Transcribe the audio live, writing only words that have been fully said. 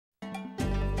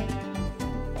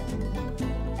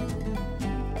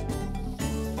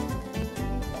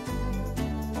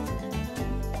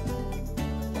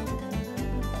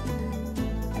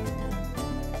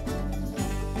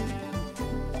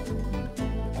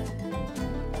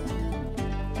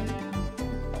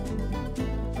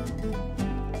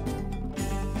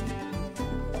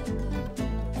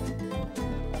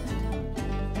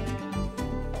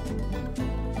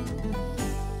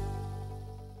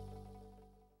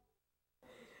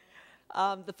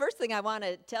The first thing I want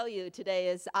to tell you today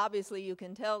is obviously you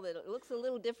can tell that it looks a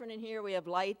little different in here. We have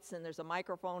lights and there's a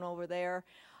microphone over there.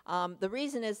 The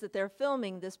reason is that they're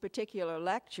filming this particular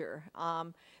lecture.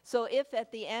 So if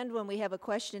at the end when we have a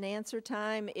question answer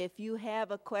time, if you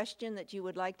have a question that you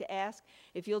would like to ask,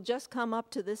 if you'll just come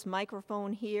up to this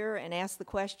microphone here and ask the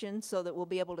question so that we'll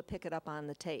be able to pick it up on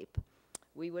the tape.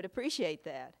 We would appreciate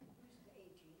that.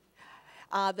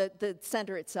 The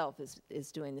center itself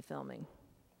is doing the filming.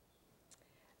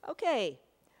 Okay.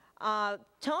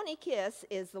 Tony Kiss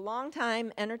is the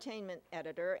longtime entertainment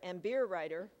editor and beer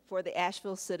writer for the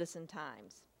Asheville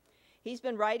Citizen-Times. He's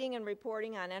been writing and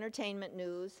reporting on entertainment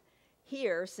news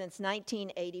here since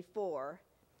 1984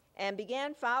 and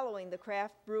began following the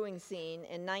craft brewing scene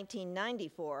in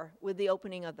 1994 with the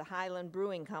opening of the Highland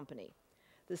Brewing Company,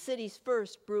 the city's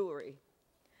first brewery.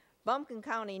 Buncombe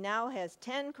County now has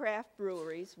 10 craft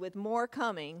breweries with more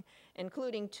coming,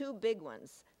 including 2 big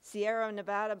ones, Sierra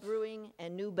Nevada Brewing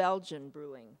and New Belgium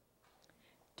Brewing.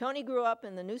 Tony grew up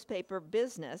in the newspaper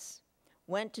business,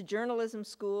 went to journalism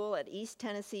school at East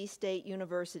Tennessee State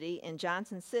University in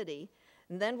Johnson City,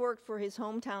 and then worked for his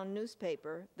hometown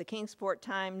newspaper, the Kingsport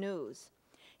Time-News.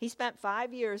 He spent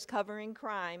 5 years covering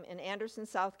crime in Anderson,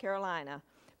 South Carolina,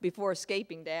 before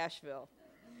escaping to Asheville,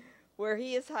 where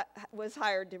he was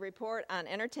hired to report on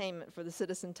entertainment for the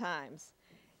Citizen-Times.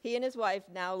 He and his wife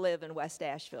now live in West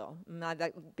Asheville.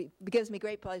 It gives me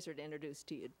great pleasure to introduce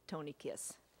to you Tony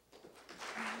Kiss.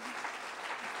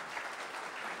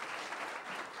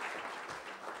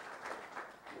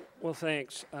 Well,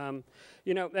 thanks.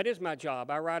 You know, that is my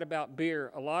job. I write about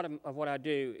beer. A lot of what I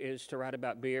do is to write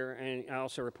about beer, and I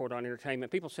also report on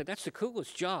entertainment. People say, that's the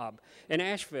coolest job in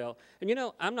Asheville. And, you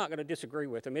know, I'm not going to disagree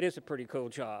with them. It is a pretty cool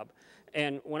job.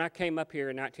 And when I came up here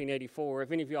in 1984,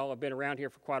 if any of y'all have been around here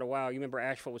for quite a while, you remember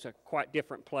Asheville was a quite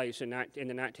different place in the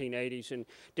 1980s, and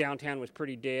downtown was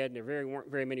pretty dead, and there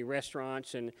weren't very many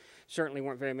restaurants, and certainly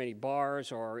weren't very many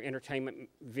bars or entertainment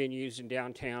venues in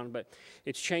downtown, but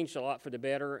it's changed a lot for the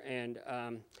better, and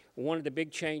one of the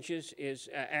big changes is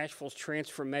Asheville's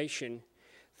transformation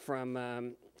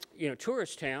from, you know,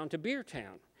 tourist town to beer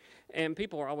town. And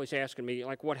people are always asking me,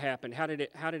 like, what happened? How did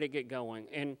it get going?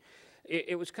 And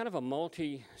it was kind of a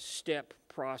multi-step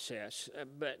process.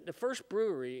 But the first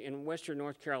brewery in western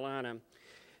North Carolina,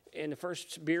 and the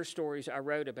first beer stories I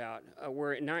wrote about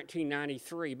were in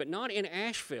 1993, but not in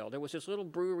Asheville. There was this little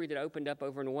brewery that opened up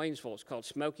over in Waynesville. It's called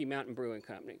Smoky Mountain Brewing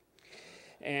Company.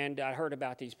 And I heard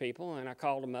about these people, and I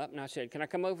called them up, and I said, can I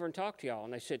come over and talk to y'all?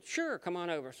 And they said, sure, come on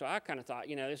over. So I kind of thought,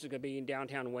 you know, this is going to be in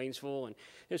downtown Waynesville, and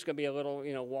this is going to be a little,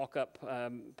 you know, walk-up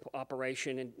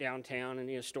operation in downtown and,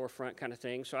 you know, storefront kind of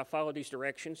thing. So I followed these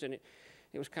directions, and it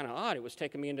was kind of odd. It was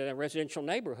taking me into a residential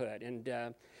neighborhood,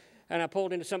 and I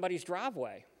pulled into somebody's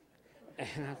driveway.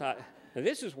 And I thought,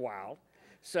 this is wild.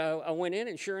 So I went in,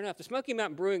 and sure enough, the Smoky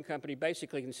Mountain Brewing Company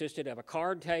basically consisted of a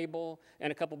card table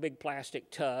and a couple big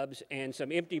plastic tubs and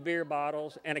some empty beer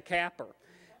bottles and a capper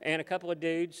and a couple of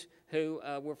dudes who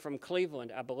were from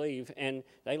Cleveland, I believe, and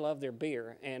they loved their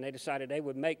beer, and they decided they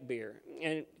would make beer.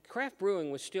 And craft brewing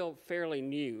was still fairly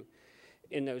new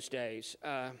in those days.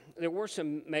 There were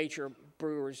some major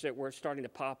brewers that were starting to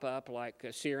pop up, like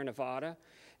Sierra Nevada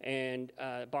and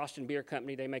Boston Beer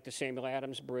Company. They make the Samuel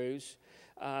Adams brews.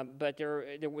 But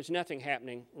there was nothing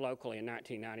happening locally in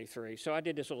 1993. So I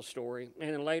did this little story.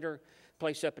 And then later, a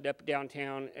place up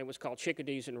downtown, it was called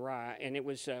Chickadees and Rye, and it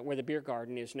was where the beer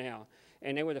garden is now.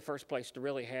 And they were the first place to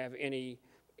really have any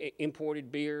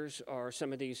imported beers or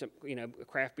some of these, you know,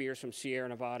 craft beers from Sierra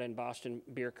Nevada and Boston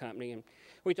Beer Company. And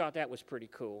we thought that was pretty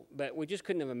cool. But we just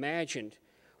couldn't have imagined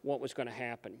what was going to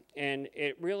happen. And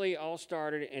it really all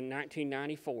started in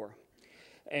 1994.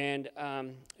 And a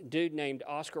dude named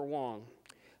Oskar Wong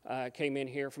came in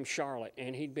here from Charlotte,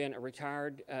 and he'd been a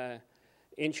retired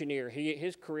engineer.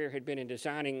 His career had been in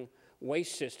designing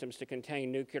waste systems to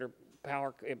contain nuclear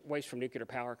power, waste from nuclear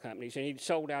power companies, and he'd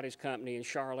sold out his company in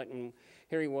Charlotte, and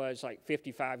here he was, like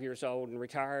 55 years old and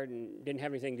retired and didn't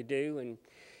have anything to do, and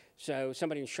so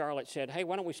somebody in Charlotte said, hey,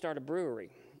 why don't we start a brewery?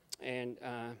 And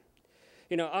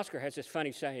you know, Oskar has this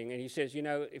funny saying, and he says, you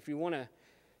know, if you want to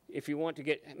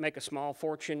make a small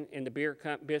fortune in the beer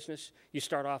business, you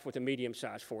start off with a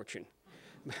medium-sized fortune.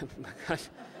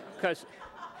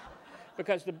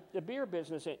 because the beer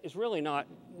business is really not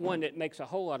one that makes a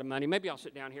whole lot of money. Maybe I'll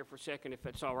sit down here for a second if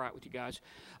that's all right with you guys.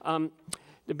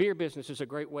 The beer business is a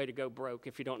great way to go broke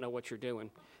if you don't know what you're doing.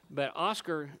 But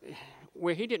Oskar,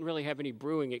 where he didn't really have any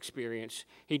brewing experience,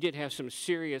 he did have some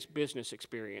serious business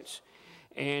experience.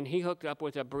 And he hooked up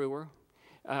with a brewer,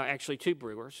 actually 2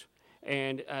 brewers,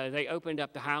 And they opened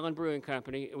up the Highland Brewing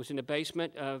Company. It was in the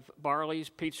basement of Barley's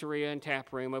Pizzeria and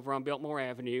Tap Room over on Biltmore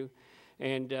Avenue.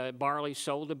 And Barley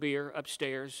sold the beer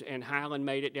upstairs, and Highland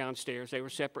made it downstairs. They were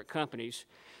separate companies.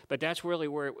 But that's really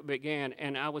where it began.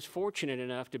 And I was fortunate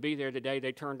enough to be there the day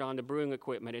they turned on the brewing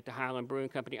equipment at the Highland Brewing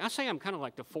Company. I say I'm kind of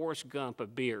like the Forrest Gump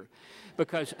of beer,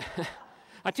 because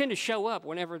I tend to show up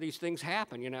whenever these things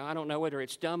happen. You know, I don't know whether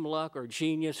it's dumb luck or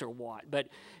genius or what. But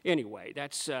anyway,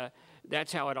 that's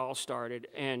how it all started.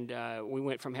 And we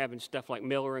went from having stuff like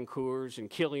Miller and Coors and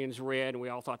Killian's Red, and we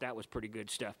all thought that was pretty good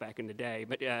stuff back in the day.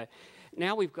 But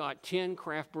now we've got 10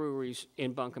 craft breweries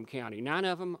in Buncombe County. 9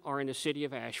 of them are in the city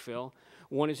of Asheville.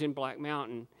 1 is in Black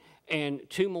Mountain. And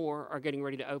 2 more are getting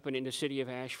ready to open in the city of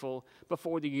Asheville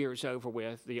before the year is over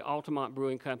with. The Altamont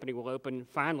Brewing Company will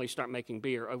finally start making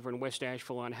beer over in West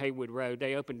Asheville on Haywood Road.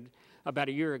 They opened about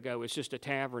a year ago. It's just a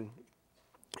tavern.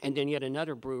 And then yet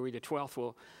another brewery, the 12th,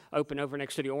 will open over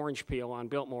next to the Orange Peel on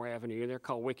Biltmore Avenue. They're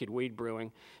called Wicked Weed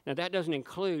Brewing. Now, that doesn't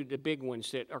include the big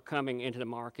ones that are coming into the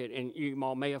market. And you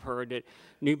all may have heard that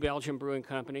New Belgium Brewing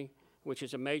Company, which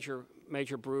is a major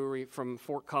brewery from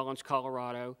Fort Collins,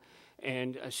 Colorado,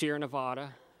 and Sierra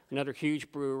Nevada, another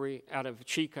huge brewery out of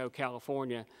Chico,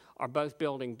 California, are both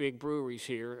building big breweries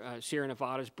here. Sierra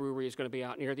Nevada's brewery is going to be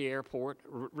out near the airport,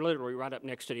 literally right up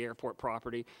next to the airport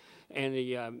property. And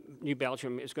the New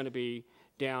Belgium is going to be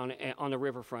down on the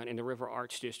riverfront in the River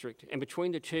Arts District. And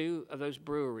between the 2 of those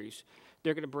breweries,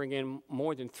 they're going to bring in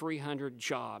more than 300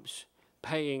 jobs,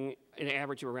 paying an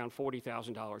average of around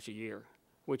 $40,000 a year,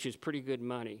 which is pretty good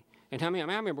money. And I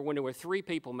remember when there were 3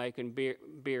 people making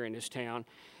beer in this town,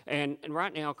 and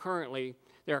right now, currently,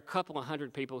 there are a couple of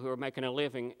hundred people who are making a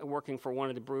living working for one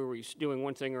of the breweries, doing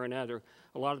one thing or another.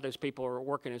 A lot of those people are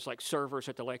working as like servers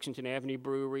at the Lexington Avenue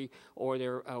Brewery, or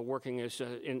they're working as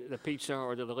in the pizza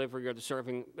or the delivery or the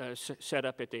serving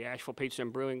setup at the Asheville Pizza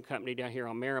and Brewing Company down here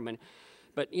on Merriman.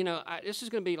 But, you know, this is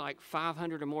going to be like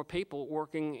 500 or more people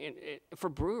working for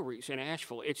breweries in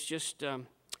Asheville. It's just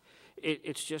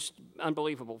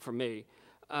unbelievable for me.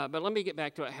 But let me get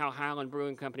back to how Highland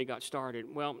Brewing Company got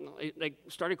started. Well, they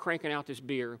started cranking out this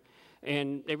beer,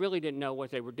 and they really didn't know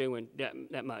what they were doing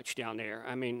that much down there.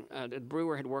 I mean, the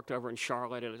brewer had worked over in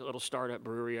Charlotte at a little startup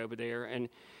brewery over there,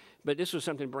 but this was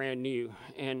something brand new,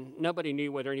 and nobody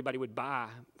knew whether anybody would buy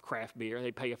craft beer.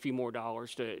 They'd pay a few more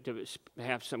dollars to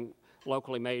have some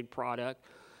locally made product.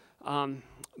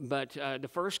 But the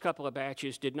first couple of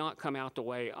batches did not come out the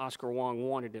way Oskar Wong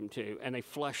wanted them to, and they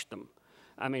flushed them.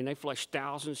 I mean, they flushed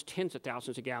thousands, tens of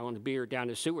thousands of gallons of beer down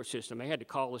the sewer system. They had to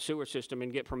call the sewer system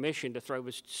and get permission to throw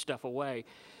this stuff away.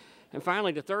 And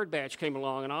finally, the 3rd batch came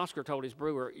along, and Oskar told his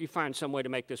brewer, "You find some way to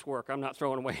make this work. I'm not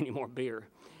throwing away any more beer."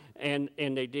 And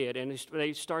they did. And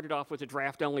they started off with a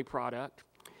draft-only product,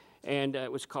 and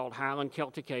it was called Highland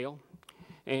Celtic Ale.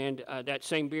 And that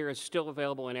same beer is still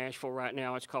available in Asheville right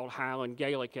now. It's called Highland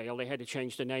Gaelic Ale. They had to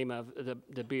change the name of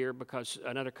the beer because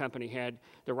another company had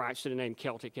the rights to the name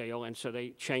Celtic Ale, and so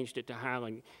they changed it to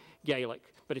Highland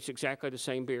Gaelic. But it's exactly the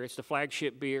same beer. It's the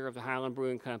flagship beer of the Highland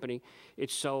Brewing Company.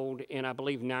 It's sold in, I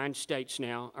believe, 9 states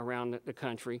now around the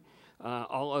country,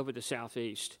 all over the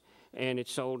Southeast. And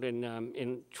it's sold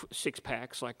in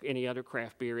 6-packs like any other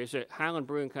craft beer is. Highland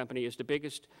Brewing Company is the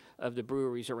biggest of the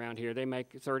breweries around here. They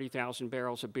make 30,000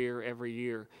 barrels of beer every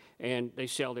year, and they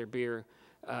sell their beer,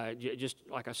 just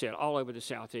like I said, all over the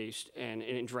Southeast and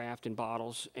in draft and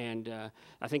bottles. And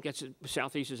I think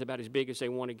Southeast is about as big as they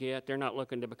want to get. They're not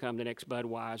looking to become the next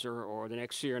Budweiser or the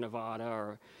next Sierra Nevada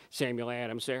or Samuel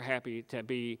Adams. They're happy to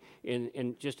be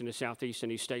just in the Southeast in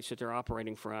these states that they're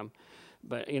operating from.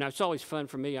 But, you know, it's always fun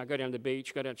for me. I go down to the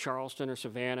beach, go down to Charleston or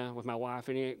Savannah with my wife,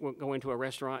 and we'll go into a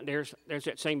restaurant. There's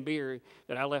that same beer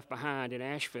that I left behind in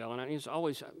Asheville. And it's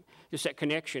always just that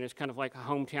connection. It's kind of like a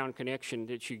hometown connection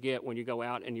that you get when you go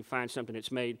out and you find something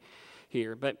that's made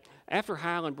here. But after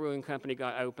Highland Brewing Company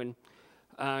got open,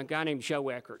 a guy named Joe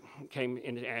Eckert came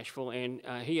into Asheville, and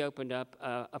he opened up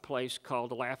a place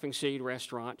called the Laughing Seed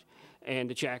Restaurant and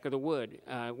the Jack of the Wood,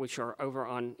 which are over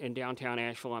in downtown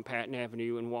Asheville on Patton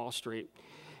Avenue and Wall Street.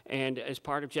 And as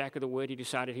part of Jack of the Wood, he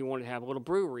decided he wanted to have a little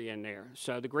brewery in there.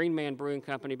 So the Green Man Brewing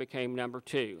Company became number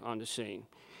 2 on the scene.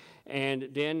 And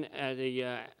then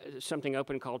something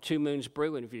opened called Two Moons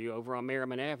Brew and View over on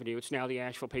Merriman Avenue. It's now the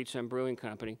Asheville Pizza and Brewing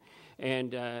Company.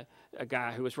 And a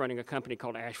guy who was running a company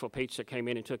called Asheville Pizza came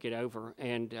in and took it over,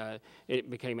 and it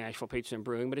became Asheville Pizza and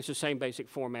Brewing. But it's the same basic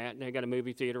format. And they've got a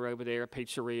movie theater over there, a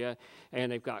pizzeria,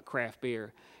 and they've got craft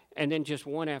beer. And then just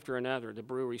one after another, the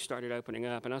breweries started opening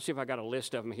up. And I'll see if I got a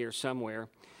list of them here somewhere.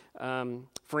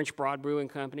 French Broad Brewing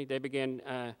Company, they began,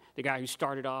 the guy who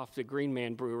started off the Green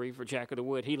Man Brewery for Jack of the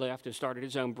Wood, he left and started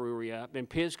his own brewery up. Then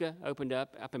Pisgah opened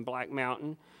up in Black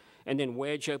Mountain. And then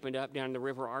Wedge opened up down in the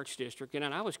River Arch District.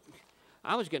 And I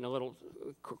was getting a little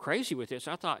crazy with this.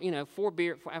 I thought, you know,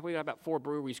 we got about 4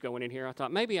 breweries going in here. I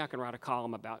thought maybe I can write a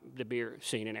column about the beer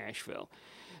scene in Asheville.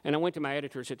 And I went to my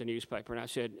editors at the newspaper and I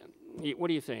said, what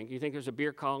do you think? You think there's a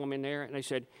beer column in there? And they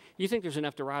said, you think there's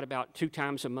enough to write about 2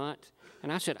 times a month?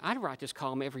 And I said, I'd write this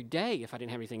column every day if I didn't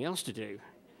have anything else to do.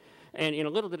 And, you know,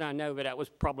 little did I know that was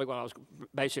probably what I was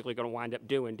basically going to wind up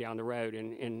doing down the road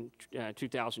in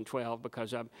 2012,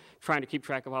 because I'm trying to keep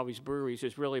track of all these breweries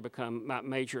has really become my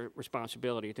major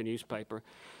responsibility at the newspaper.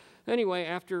 Anyway,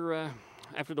 after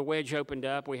the Wedge opened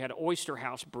up, we had Oyster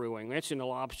House Brewing. That's in the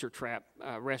Lobster Trap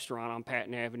restaurant on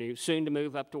Patton Avenue, soon to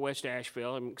move up to West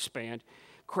Asheville and expand.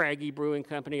 Craggy Brewing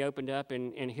Company opened up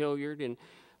in Hilliard, and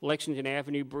Lexington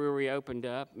Avenue Brewery opened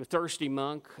up. The Thirsty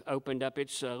Monk opened up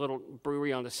its little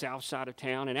brewery on the south side of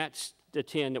town, and that's the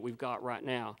 10 that we've got right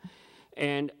now.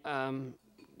 And,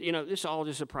 you know, this all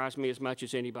just surprised me as much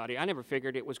as anybody. I never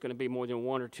figured it was going to be more than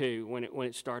 1 or 2 when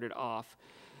it started off.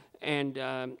 And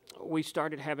we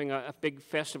started having a big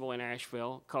festival in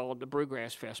Asheville called the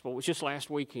Brewgrass Festival. It was just last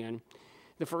weekend.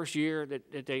 The first year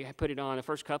that they put it on, the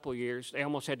first couple of years, they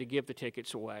almost had to give the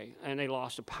tickets away, and they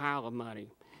lost a pile of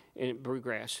money in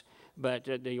Brewgrass. But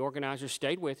the organizers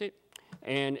stayed with it,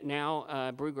 and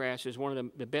now Brewgrass is one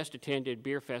of the best attended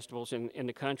beer festivals in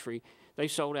the country. They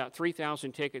sold out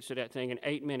 3,000 tickets to that thing in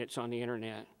 8 minutes on the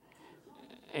internet.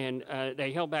 And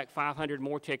they held back 500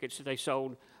 more tickets that they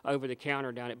sold over the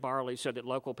counter down at Barley so that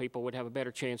local people would have a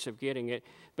better chance of getting it.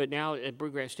 But now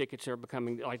Brewgrass tickets are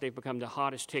they've become the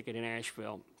hottest ticket in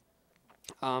Asheville.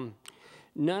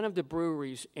 None of the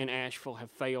breweries in Asheville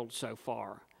have failed so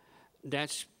far.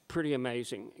 That's pretty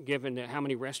amazing, given that how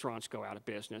many restaurants go out of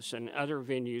business and other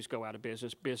venues go out of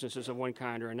business, businesses of one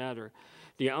kind or another.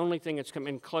 The only thing that's come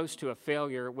in close to a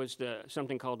failure was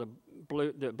something called the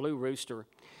Blue Rooster,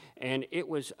 and it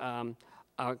was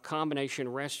a combination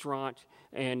restaurant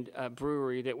and a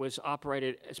brewery that was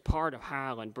operated as part of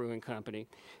Highland Brewing Company,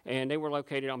 and they were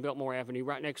located on Biltmore Avenue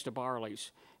right next to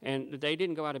Barley's. And they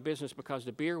didn't go out of business because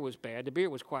the beer was bad. The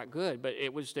beer was quite good, but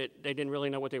it was that they didn't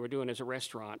really know what they were doing as a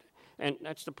restaurant. And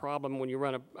that's the problem when you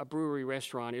run a brewery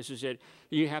restaurant is that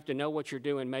you have to know what you're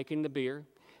doing making the beer,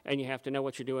 and you have to know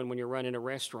what you're doing when you're running a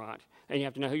restaurant, and you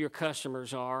have to know who your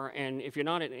customers are. And if you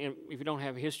don't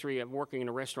have a history of working in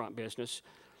a restaurant business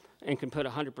and can put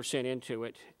 100% into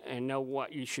it and know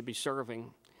what you should be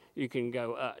serving, you can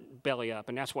go belly up,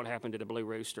 and that's what happened to the Blue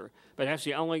Rooster. But that's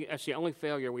the only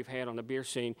failure we've had on the beer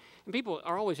scene. And people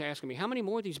are always asking me, how many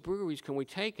more of these breweries can we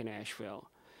take in Asheville?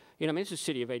 You know, I mean, it's a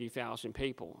city of 80,000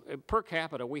 people. Per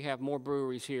capita, we have more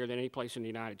breweries here than any place in the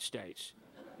United States.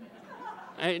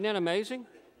 Isn't that amazing?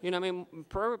 You know, I mean,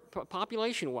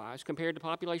 population-wise, compared to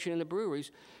population in the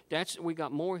breweries, we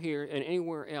got more here than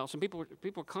anywhere else. And people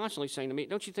are constantly saying to me,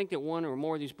 don't you think that one or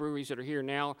more of these breweries that are here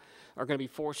now are going to be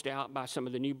forced out by some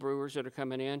of the new brewers that are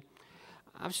coming in?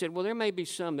 I've said, well, there may be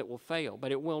some that will fail,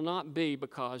 but it will not be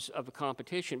because of the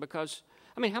competition. Because,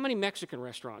 I mean, how many Mexican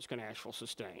restaurants can Asheville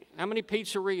sustain? How many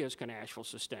pizzerias can Asheville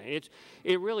sustain?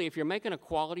 It really, if you're making a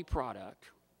quality product,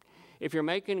 if you're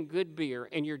making good beer,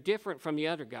 and you're different from the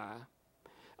other guy,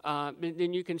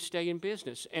 then you can stay in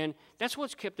business. And that's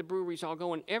what's kept the breweries all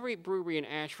going. Every brewery in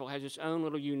Asheville has its own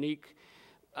little unique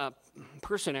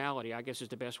personality, I guess is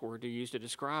the best word to use to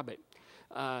describe it.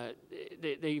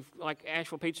 They've, like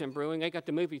Asheville Pizza and Brewing, they got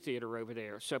the movie theater over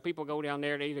there. So people go down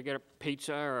there to either get a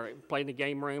pizza or play in the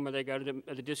game room, or they go to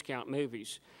the discount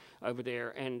movies over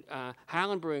there. And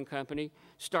Highland Brewing Company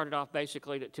started off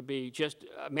basically to be just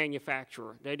a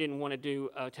manufacturer. They didn't want to do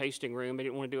a tasting room. They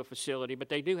didn't want to do a facility. But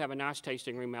they do have a nice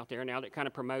tasting room out there now that kind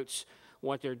of promotes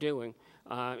what they're doing.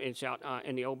 It's out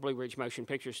in the old Blue Ridge Motion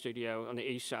Picture Studio on the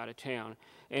east side of town.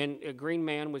 And Green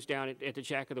Man was down at the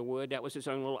Jack of the Wood. That was his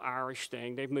own little Irish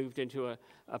thing. They've moved into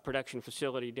a production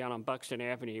facility down on Buxton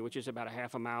Avenue, which is about a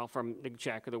half a mile from the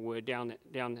Jack of the Wood, down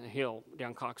the hill,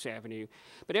 down Cox Avenue.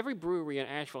 But every brewery in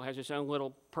Asheville has its own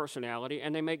little personality,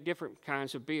 and they make different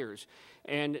kinds of beers.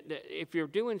 And if you're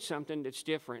doing something that's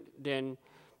different, then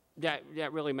that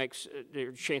really makes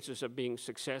their chances of being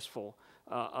successful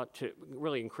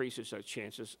really increases those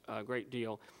chances a great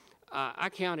deal. I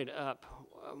counted up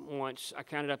once. I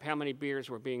counted up how many beers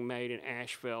were being made in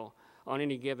Asheville on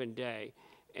any given day,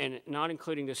 and not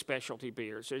including the specialty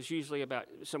beers. There's usually about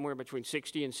somewhere between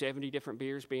 60 and 70 different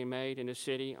beers being made in the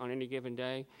city on any given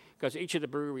day, because each of the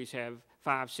breweries have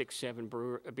 5, 6, 7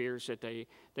 beers that they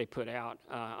put out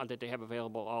that they have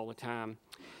available all the time.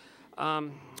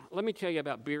 Let me tell you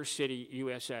about Beer City,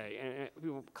 USA. And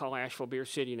people call Asheville Beer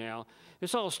City now.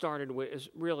 This all started with is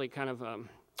really kind of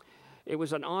it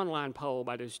was an online poll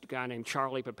by this guy named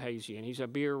Charlie Papazian. He's a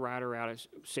beer writer out of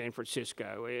San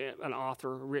Francisco, an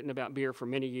author, written about beer for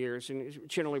many years, and is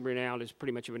generally renowned as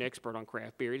pretty much of an expert on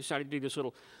craft beer. He decided to do this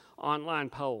little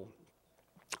online poll.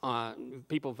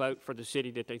 People vote for the city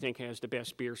that they think has the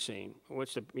best beer scene.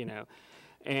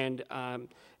 And,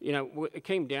 it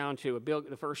came down to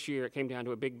the first year, it came down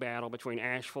to a big battle between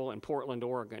Asheville and Portland,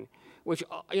 Oregon, which,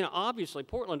 obviously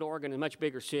Portland, Oregon is a much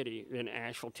bigger city than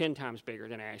Asheville, 10 times bigger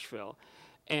than Asheville.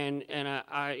 And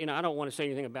I don't want to say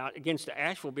anything against the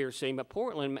Asheville beer scene, but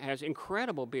Portland has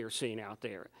incredible beer scene out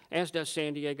there, as does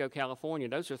San Diego, California.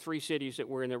 Those are 3 cities that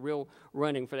were in the real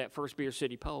running for that first Beer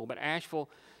City poll. But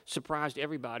Asheville surprised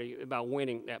everybody by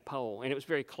winning that poll, and it was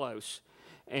very close,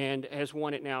 and has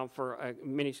won it now for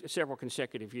several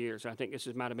consecutive years. I think this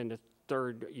might have been the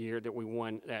 3rd year that we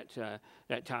won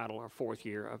that title, or 4th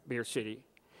year of Beer City.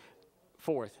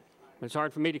 4th. It's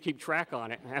hard for me to keep track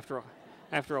on it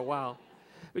after a while.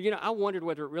 But, I wondered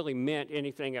whether it really meant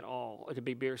anything at all to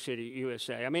be Beer City,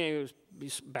 USA. I mean, it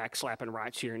was backslapping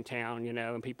rights here in town,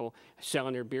 and people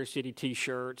selling their Beer City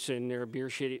T-shirts and their Beer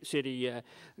City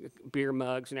beer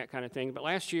mugs and that kind of thing. But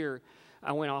last year,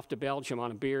 I went off to Belgium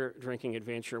on a beer drinking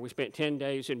adventure. We spent 10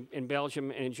 days in Belgium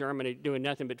and in Germany doing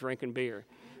nothing but drinking beer,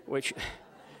 which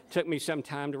took me some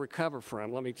time to recover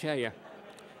from, let me tell you.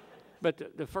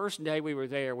 But the first day we were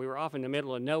there, we were off in the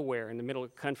middle of nowhere, in the middle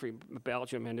of country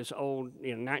Belgium, and this old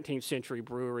 19th century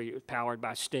brewery powered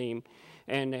by steam.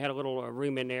 And they had a little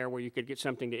room in there where you could get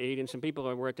something to eat. And some people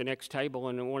were at the next table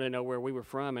and wanted to know where we were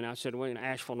from. And I said, we're in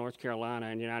Asheville, North Carolina,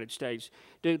 in the United States.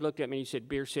 Dude looked at me and he said,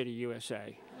 Beer City,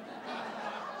 USA.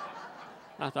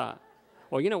 I thought,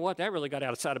 well, you know what? That really got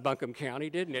outside of Buncombe County,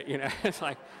 didn't it?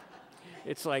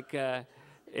 It's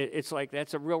like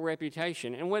that's a real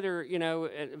reputation. And whether,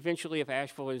 eventually if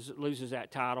Asheville loses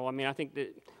that title, I mean, I think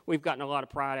that we've gotten a lot of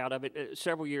pride out of it.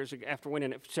 Several years after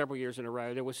winning it several years in a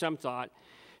row, there was some thought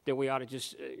that we ought to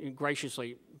just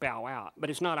graciously bow out.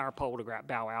 But it's not our poll to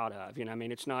bow out of.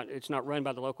 It's not run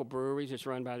by the local breweries. It's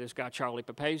run by this guy, Charlie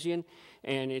Papazian.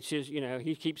 And it's his,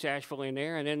 he keeps Asheville in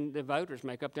there. And then the voters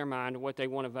make up their mind what they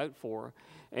want to vote for.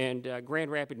 And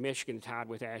Grand Rapids, Michigan tied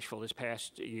with Asheville this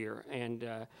past year. And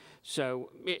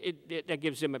so that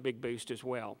gives them a big boost as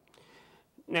well.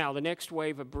 Now, the next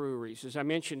wave of breweries. As I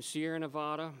mentioned, Sierra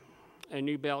Nevada and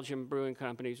New Belgium brewing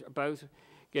companies are both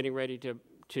getting ready to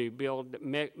build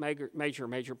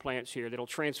major plants here that'll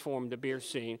transform the beer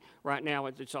scene. Right now,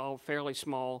 it's all fairly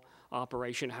small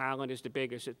operation. Highland is the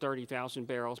biggest at 30,000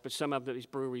 barrels, but some of these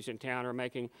breweries in town are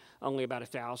making only about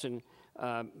 1,000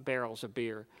 barrels of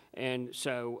beer. And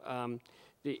so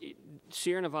the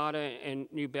Sierra Nevada and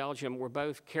New Belgium were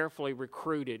both carefully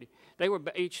recruited. They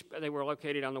were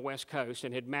located on the West Coast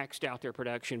and had maxed out their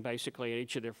production basically at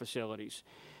each of their facilities.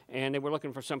 And they were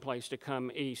looking for some place to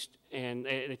come east, and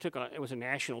it was a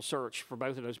national search for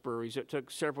both of those breweries. It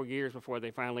took several years before they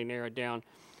finally narrowed down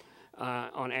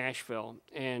on Asheville.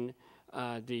 And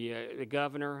the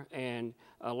governor and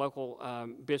local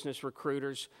business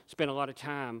recruiters spent a lot of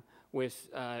time with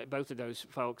both of those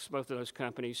folks, both of those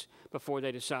companies, before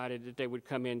they decided that they would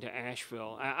come into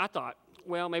Asheville. I thought,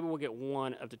 well, maybe we'll get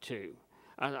one of the two.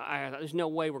 There's no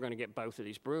way we're going to get both of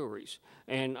these breweries.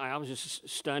 And I was just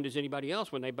stunned as anybody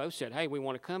else when they both said, hey, we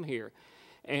want to come here.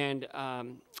 And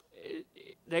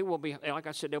they will be, like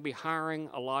I said, they'll be hiring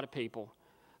a lot of people,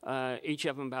 each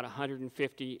of them about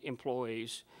 150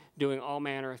 employees, doing all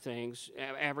manner of things,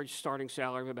 average starting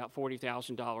salary of about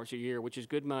 $40,000 a year, which is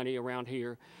good money around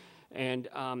here. And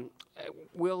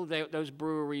will those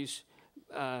breweries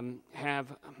have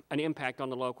an impact on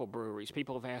the local breweries?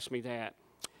 People have asked me that.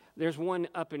 There's one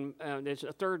there's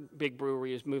a third big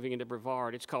brewery is moving into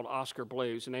Brevard. It's called Oskar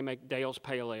Blues, and they make Dale's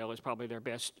Pale Ale. It's probably their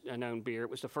best known beer. It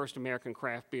was the first American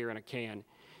craft beer in a can.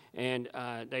 And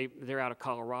they're out of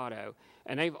Colorado.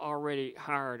 And they've already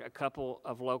hired a couple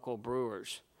of local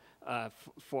brewers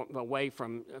away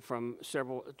from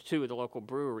two of the local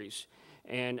breweries.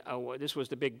 And this was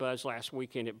the big buzz last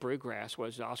weekend at Brewgrass,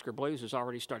 was Oskar Blues has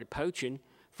already started poaching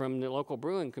from the local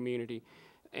brewing community.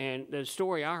 And the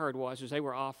story I heard was they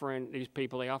offered these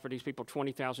people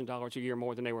 $20,000 a year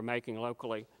more than they were making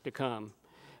locally to come.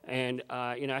 And,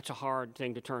 that's a hard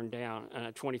thing to turn down,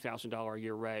 a $20,000 a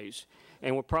year raise.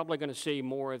 And we're probably going to see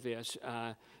more of this.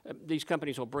 These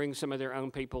companies will bring some of their own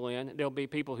people in. There'll be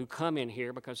people who come in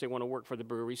here because they want to work for the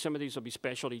brewery. Some of these will be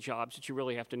specialty jobs that you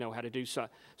really have to know how to do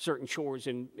certain chores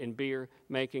in beer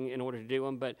making in order to do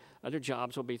them. But other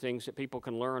jobs will be things that people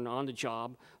can learn on the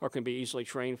job or can be easily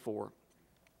trained for.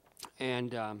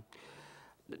 And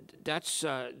that's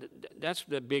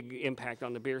the big impact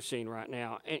on the beer scene right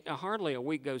now. And hardly a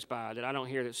week goes by that I don't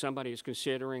hear that somebody is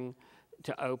considering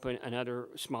to open another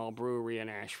small brewery in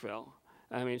Asheville.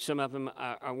 I mean, some of them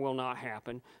will not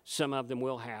happen. Some of them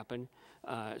will happen.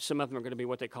 Some of them are going to be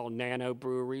what they call nano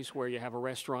breweries, where you have a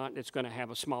restaurant that's going to have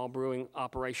a small brewing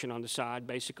operation on the side,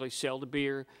 basically sell the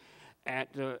beer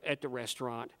at the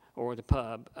restaurant or the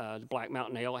pub. The Black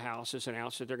Mountain Ale House has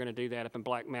announced that they're going to do that up in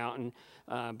Black Mountain.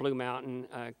 Blue Mountain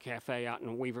Cafe out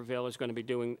in Weaverville is going to be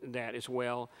doing that as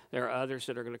well. There are others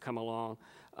that are going to come along.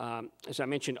 As I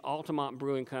mentioned, Altamont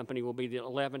Brewing Company will be the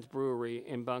 11th brewery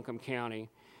in Buncombe County.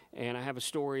 And I have a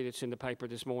story that's in the paper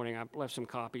this morning. I've left some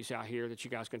copies out here that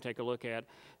you guys can take a look at.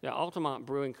 The Altamont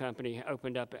Brewing Company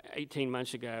opened up 18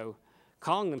 months ago,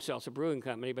 calling themselves a brewing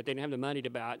company, but they didn't have the money to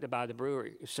buy the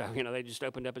brewery. So, they just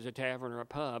opened up as a tavern or a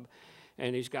pub.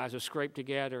 And these guys have scraped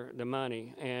together the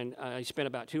money, and they spent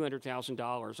about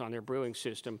 $200,000 on their brewing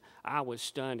system. I was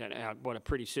stunned at what a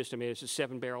pretty system is. It's a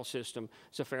 7-barrel system.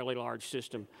 It's a fairly large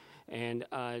system. And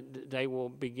they will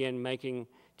begin making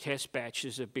test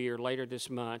batches of beer later this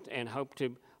month and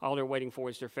all they're waiting for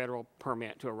is their federal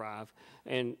permit to arrive.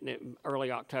 And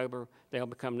early October, they'll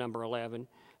become number 11.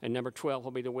 And number 12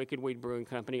 will be the Wicked Weed Brewing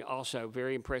Company. Also,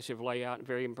 very impressive layout,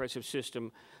 very impressive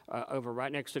system over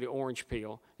right next to the orange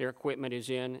peel. Their equipment is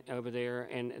in over there,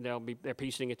 and they're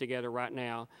piecing it together right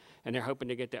now. And they're hoping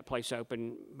to get that place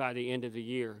open by the end of the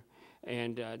year.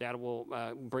 And that will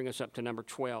bring us up to number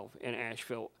 12 in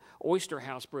Asheville. Oyster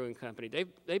House Brewing Company.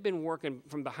 They've been working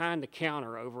from behind the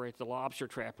counter over at the Lobster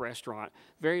Trap restaurant.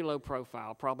 Very low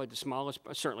profile, probably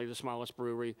certainly the smallest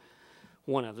brewery.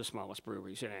 One of the smallest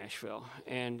breweries in Asheville.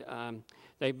 And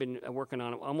they've been working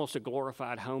on almost a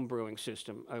glorified home brewing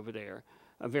system over there.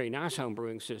 A very nice home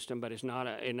brewing system, but it's not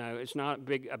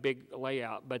a big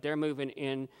layout. But they're moving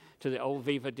in to the old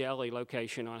Viva Deli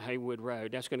location on Haywood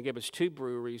Road. That's going to give us 2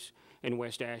 breweries in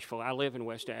West Asheville. I live in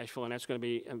West Asheville, and that's going to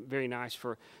be very nice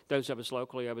for those of us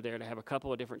locally over there to have a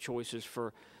couple of different choices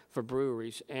for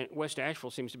breweries. And West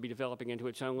Asheville seems to be developing into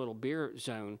its own little beer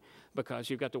zone because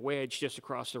you've got the Wedge just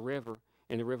across the river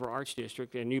in the River Arts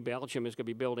District, and New Belgium is going to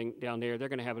be building down there. They're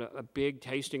going to have a big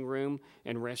tasting room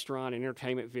and restaurant and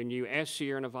entertainment venue, as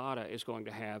Sierra Nevada is going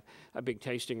to have a big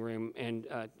tasting room and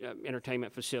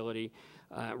entertainment facility,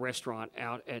 restaurant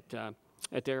out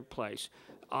at their place.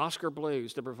 Oskar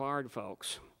Blues, the Brevard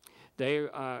folks, they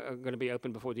are going to be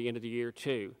open before the end of the year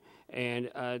too. And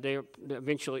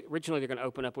originally they're going to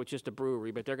open up with just a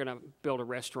brewery, but they're going to build a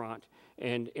restaurant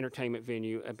and entertainment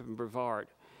venue up in Brevard.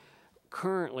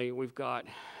 Currently, we've got,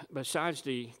 besides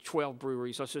the 12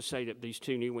 breweries, let's just say that these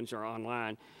 2 new ones are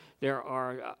online, there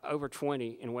are over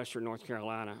 20 in western North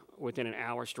Carolina within an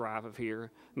hour's drive of here.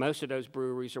 Most of those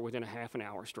breweries are within a half an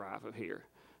hour's drive of here.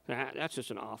 Now, that's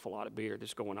just an awful lot of beer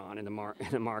that's going on in the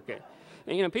market.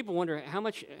 And, people wonder how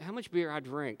much beer I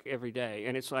drink every day.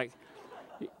 And it's like,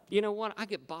 you know what? I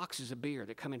get boxes of beer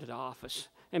that come into the office.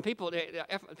 And people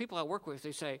I work with,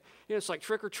 they say, it's like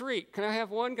trick or treat. Can I have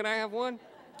one? Can I have one?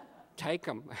 Take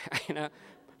them.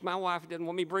 My wife didn't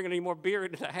want me bringing any more beer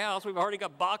into the house. We've already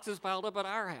got boxes piled up at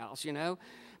our house,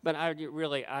 But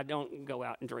I don't go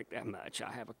out and drink that much.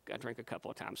 I drink a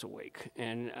couple of times a week,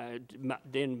 and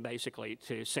then basically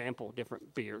to sample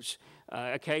different beers.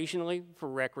 Occasionally, for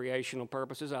recreational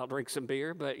purposes, I'll drink some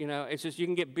beer. But it's just you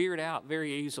can get beered out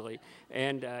very easily,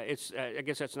 and I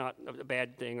guess that's not a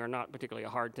bad thing or not particularly a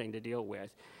hard thing to deal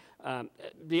with.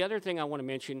 The other thing I want to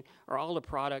mention are all the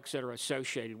products that are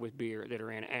associated with beer that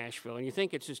are in Asheville. And you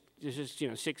think it's just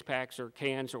 6-packs or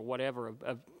cans or whatever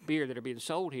of beer that are being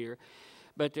sold here.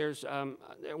 But there's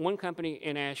one company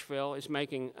in Asheville is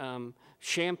making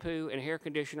shampoo and hair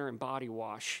conditioner and body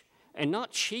wash. And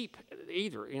not cheap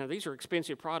either. These are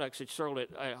expensive products that sold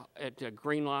at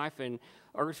Green Life and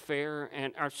Earth Fare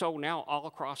and are sold now all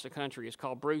across the country. It's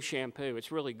called Brew shampoo.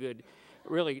 It's really good.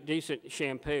 Really decent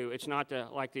shampoo. It's not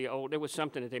like the old, there was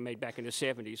something that they made back in the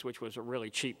 70s, which was a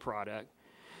really cheap product.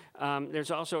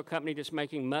 There's also a company that's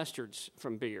making mustards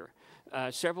from beer.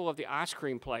 Several of the ice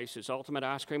cream places, Ultimate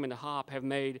Ice Cream and The Hop, have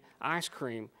made ice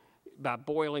cream by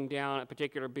boiling down a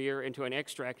particular beer into an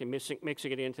extract and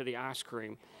mixing it into the ice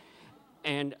cream.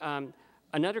 And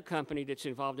Another company that's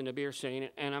involved in the beer scene,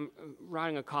 and I'm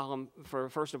writing a column for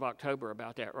 1st of October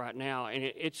about that right now, and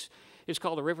it's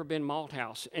called the Riverbend Malt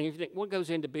House. And if you think, what goes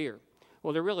into beer?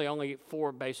 Well, there are really only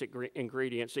 4 basic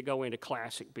ingredients that go into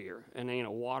classic beer, and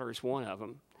water is one of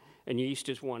them, and yeast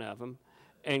is one of them,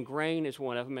 and grain is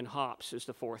one of them, and hops is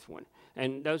the 4th one.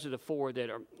 And those are the 4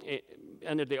 that are,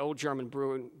 under the old German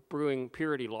brewing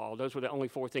purity law, those were the only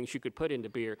 4 things you could put into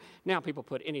beer. Now people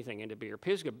put anything into beer.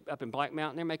 Pisgah up in Black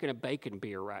Mountain, they're making a bacon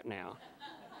beer right now.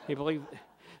 You believe?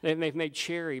 They've made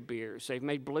cherry beers. They've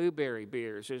made blueberry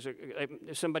beers.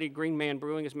 Somebody, Green Man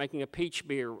Brewing, is making a peach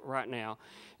beer right now.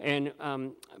 And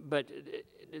but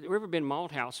the Riverbend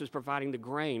Malt House is providing the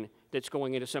grain that's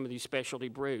going into some of these specialty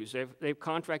brews. They've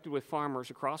contracted with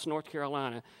farmers across North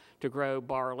Carolina to grow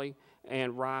barley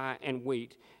and rye and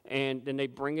wheat, and then they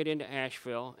bring it into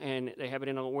Asheville, and they have it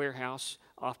in a warehouse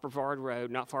off Brevard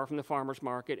Road, not far from the farmer's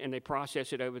market, and they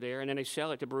process it over there, and then they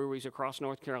sell it to breweries across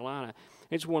North Carolina.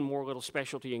 It's one more little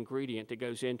specialty ingredient that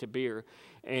goes into beer,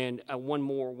 and one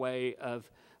more way of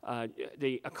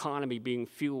the economy being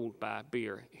fueled by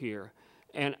beer here.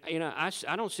 And I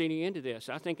don't see any end to this.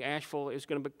 I think Asheville is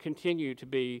going to continue to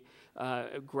be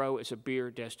grow as a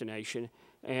beer destination.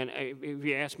 And if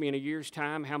you ask me in a year's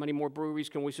time, how many more breweries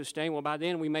can we sustain? Well, by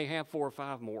then we may have 4 or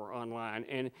 5 more online.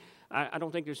 And I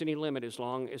don't think there's any limit as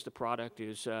long as the product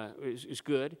is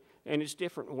good and it's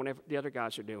different from whatever the other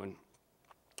guys are doing.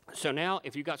 So now,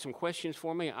 if you've got some questions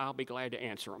for me, I'll be glad to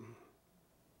answer them.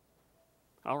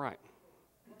 All right.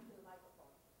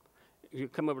 You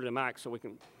come over to the mic so we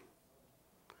can.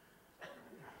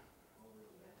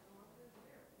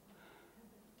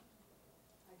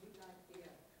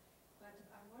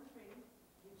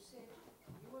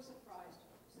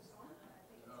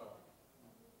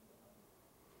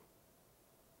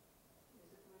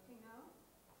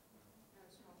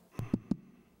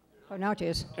 Oh, now it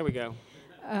is. There we go.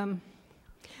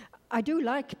 I do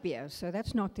like beer, so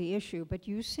that's not the issue, but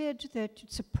you said that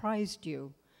it surprised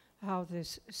you how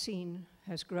this scene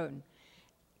has grown.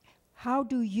 How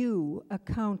do you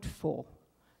account for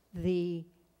the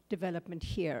development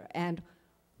here, and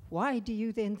why do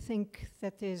you then think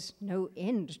that there's no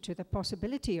end to the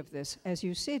possibility of this? As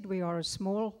you said, we are a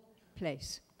small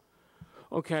place.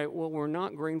 Okay, well, we're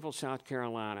not Greenville, South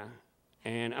Carolina.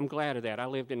 And I'm glad of that. I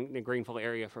lived in the Greenville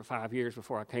area for 5 years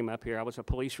before I came up here. I was a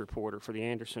police reporter for the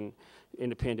Anderson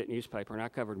Independent newspaper, and I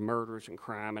covered murders and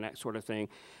crime and that sort of thing.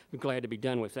 I'm glad to be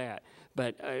done with that.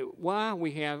 But what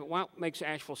makes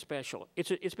Asheville special?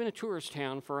 It's been a tourist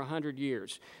town for 100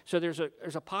 years. So there's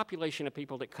a population of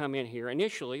people that come in here.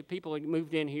 Initially, people had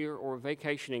moved in here or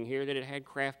vacationing here that had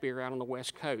craft beer out on the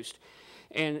West Coast.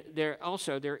 And there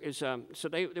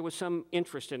was some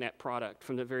interest in that product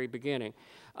from the very beginning.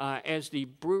 As the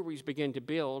breweries began to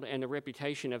build and the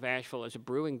reputation of Asheville as a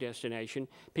brewing destination,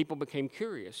 people became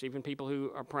curious. Even people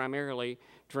who are primarily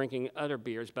drinking other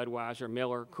beers, Budweiser,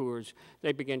 Miller, Coors,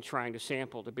 they began trying to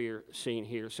sample the beer scene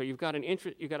here. So you've got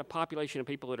a population of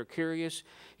people that are curious.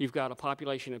 You've got a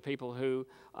population of people who,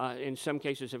 in some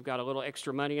cases, have got a little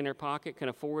extra money in their pocket, can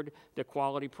afford the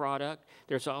quality product.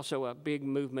 There's also a big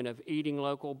movement of eating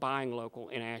local, buying local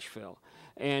in Asheville.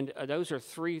 And those are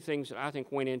 3 things that I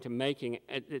think went into making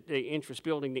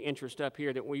building the interest up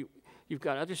here. You've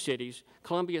got other cities,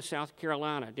 Columbia, South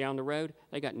Carolina, down the road,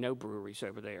 they got no breweries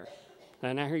over there.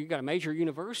 And now here you got a major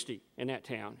university in that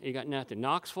town. You got nothing.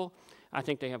 Knoxville, I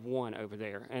think they have 1 over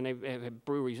there, and they have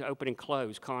breweries open and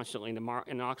close constantly in the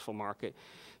Knoxville market.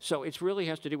 So it really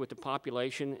has to do with the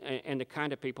population and the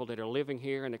kind of people that are living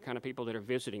here and the kind of people that are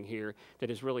visiting here that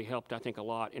has really helped, I think, a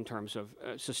lot in terms of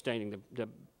sustaining the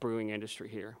brewing industry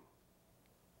here.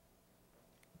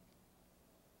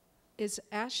 Is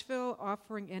Asheville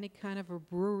offering any kind of a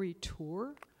brewery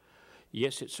tour?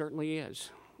 Yes, it certainly is.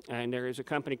 And there is a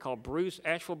company called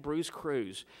Asheville Brews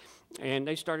Cruise. And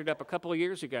they started up a couple of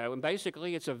years ago. And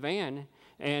basically, it's a van.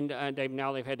 And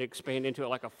they've had to expand into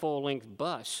like a full-length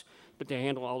bus. But they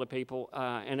handle all the people.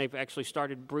 And they've actually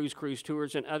started Brews Cruise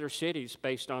tours in other cities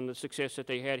based on the success that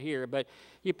they had here. But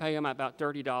you pay them about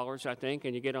 $30, I think,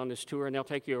 and you get on this tour. And they'll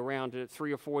take you around to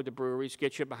 3 or 4 of the breweries,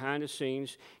 get you behind the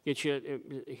scenes,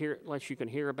 let you can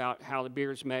hear about how the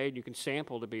beer is made. You can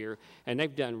sample the beer. And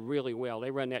they've done really well.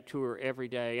 They run that tour every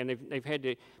day. And they've had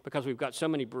to, because we've got so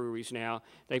many breweries now,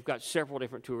 they've got several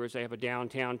different tours. They have a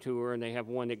downtown tour, and they have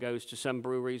one that goes to some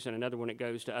breweries and another one that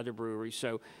goes to other breweries.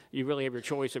 So you really have your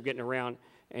choice of getting around.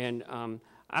 And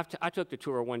I took the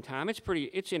tour one time.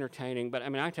 It's entertaining, but I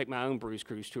mean, I take my own Brews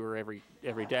Cruise tour every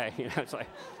day. You know, it's like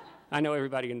I know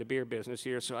everybody in the beer business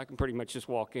here, so I can pretty much just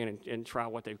walk in and try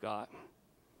what they've got.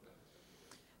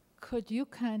 Could you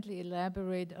kindly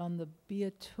elaborate on the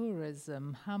beer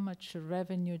tourism? How much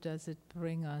revenue does it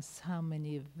bring us? How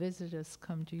many visitors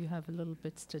come? Do you have a little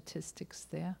bit statistics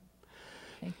there?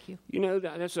 Thank you. You know,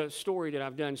 that's a story that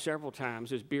I've done several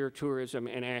times, is beer tourism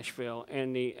in Asheville.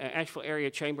 And the Asheville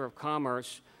Area Chamber of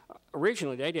Commerce,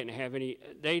 originally they didn't have any,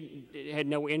 they had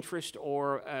no interest,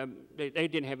 or they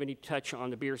didn't have any touch on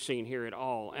the beer scene here at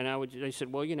all. And they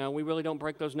said, well, you know, we really don't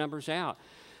break those numbers out.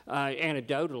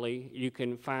 Anecdotally, you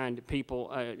can find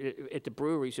people at the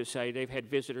breweries who say they've had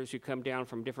visitors who come down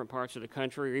from different parts of the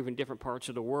country or even different parts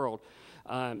of the world.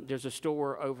 There's a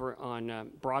store over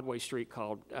on Broadway Street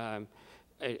called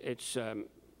it's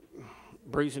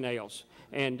Brews and Ales,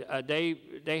 and they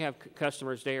have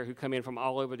customers there who come in from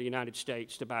all over the United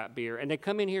States to buy beer, and they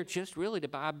come in here just really to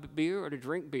buy beer or to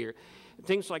drink beer.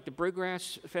 Things like the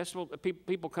Brewgrass Festival,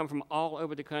 people come from all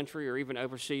over the country or even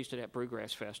overseas to that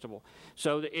Brewgrass Festival.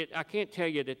 So I can't tell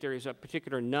you that there is a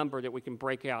particular number that we can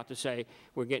break out to say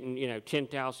we're getting, you know,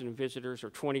 10,000 visitors or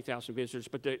 20,000 visitors,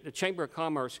 but the Chamber of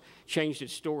Commerce changed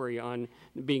its story on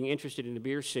being interested in the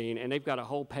beer scene, and they've got a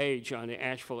whole page on the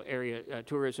Asheville area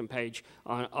tourism page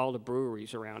on all the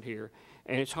breweries around here.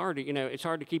 And it's hard to, you know, it's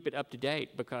hard to keep it up to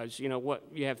date because, you know, what,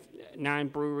 you have 9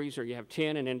 breweries or you have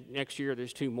 10, and then next year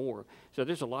there's 2 more. So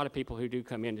there's a lot of people who do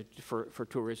come in for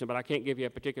tourism, but I can't give you a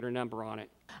particular number on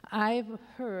it. I've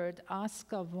heard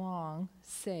Oskar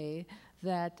say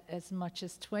that as much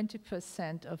as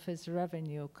 20% of his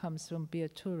revenue comes from beer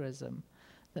tourism.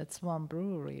 That's one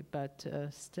brewery, but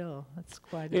still, that's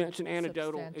quite it's an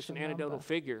anecdotal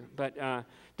figure, but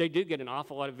they do get an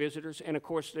awful lot of visitors, and of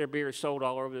course their beer is sold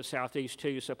all over the Southeast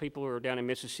too, so people who are down in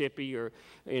Mississippi or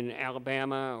in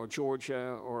Alabama or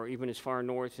Georgia or even as far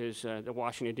north as the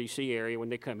Washington, D.C. area, when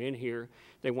they come in here,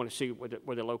 they want to see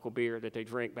where the local beer that they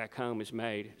drink back home is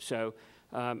made. So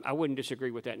I wouldn't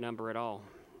disagree with that number at all.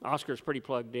 Oscar's pretty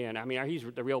plugged in. I mean, he's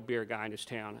the real beer guy in this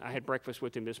town. I had breakfast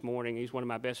with him this morning. He's one of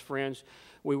my best friends.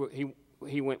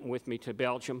 He went with me to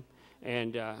Belgium,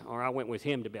 and or I went with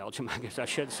him to Belgium, I guess I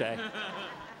should say.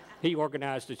 He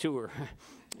organized the tour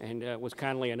and was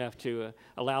kindly enough to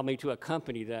allow me to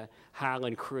accompany the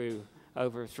Highland crew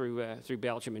over through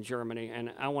Belgium and Germany.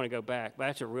 And I want to go back. But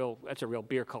that's a real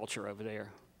beer culture over there.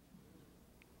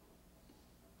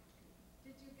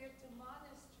 Did you get to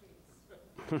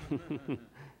monasteries?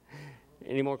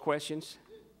 Any more questions?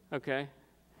 Okay.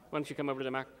 Why don't you come over to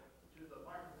the microphone? To the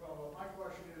microphone. Well, my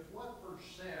question is, what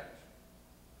percent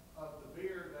of the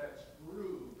beer that's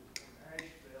brewed in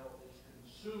Asheville is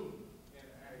consumed in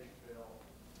Asheville,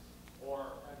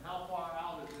 and how far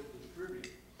out is it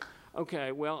distributed?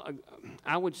 Okay, well,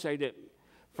 I would say that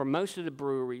for most of the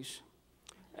breweries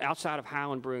outside of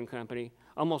Highland Brewing Company,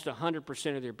 almost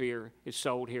 100% of their beer is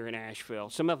sold here in Asheville.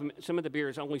 Some of the beer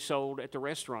is only sold at the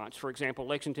restaurants. For example,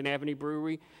 Lexington Avenue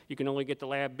Brewery, you can only get the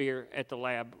Lab beer at the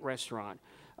Lab restaurant.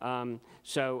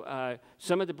 So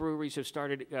some of the breweries have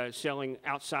started selling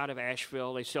outside of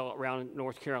Asheville. They sell around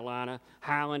North Carolina.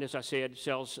 Highland, as I said,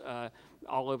 sells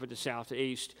all over the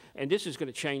Southeast. And this is going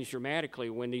to change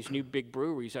dramatically when these new big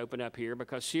breweries open up here,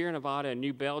 because Sierra Nevada and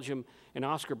New Belgium and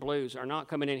Oskar Blues are not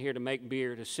coming in here to make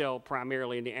beer to sell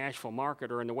primarily in the Asheville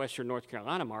market or in the western North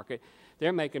Carolina market.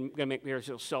 They're going to make beer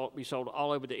that be sold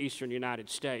all over the eastern United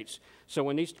States. So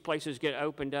when these places get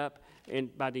opened up,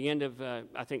 and by the end of,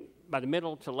 I think, by the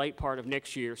middle to late part of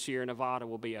next year, Sierra Nevada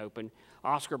will be open.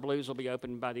 Oskar Blues will be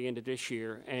open by the end of this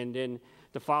year, and then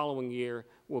the following year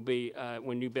will be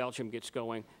when New Belgium gets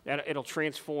going. It'll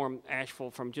transform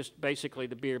Asheville from just basically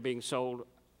the beer being sold,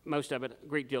 most of it, a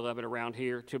great deal of it around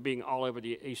here, to being all over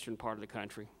the eastern part of the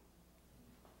country.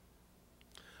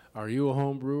 Are you a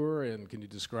home brewer, and can you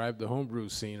describe the homebrew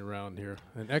scene around here?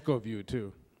 And Echo View,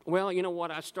 too. Well, you know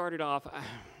what, I started off,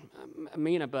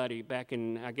 me and a buddy back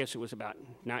in, I guess it was about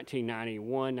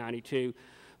 1991, 92,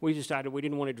 we decided we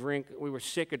didn't want to drink, we were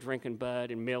sick of drinking Bud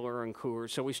and Miller and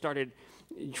Coors, so we started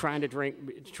trying to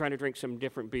drink some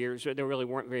different beers. There really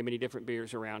weren't very many different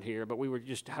beers around here, but we were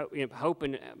just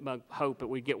hoping that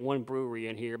we'd get one brewery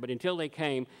in here. But until they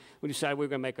came, we decided we were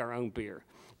going to make our own beer.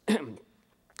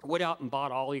 Went out and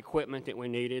bought all the equipment that we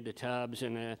needed, the tubs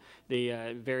and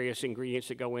the various ingredients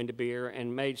that go into beer,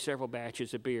 and made several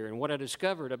batches of beer. And what I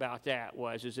discovered about that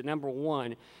is that number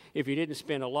one, if you didn't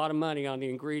spend a lot of money on the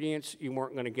ingredients, you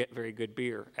weren't going to get very good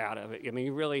beer out of it. I mean,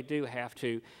 you really do have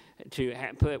to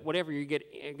put whatever you're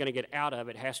going to get out of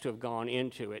it has to have gone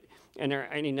into it. And there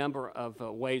are any number of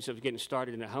ways of getting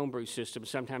started in the homebrew system.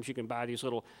 Sometimes you can buy these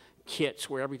little kits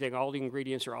where all the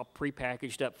ingredients are all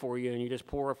prepackaged up for you, and you just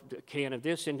pour a can of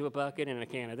this into a bucket and a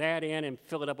can of that in and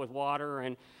fill it up with water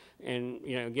and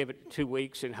you know, give it 2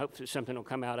 weeks and hope that something will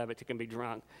come out of it that can be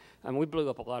drunk. We blew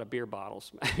up a lot of beer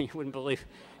bottles. You wouldn't believe,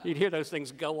 you'd hear those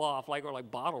things go off like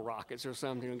bottle rockets or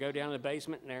something, and go down to the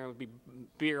basement, and there would be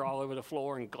beer all over the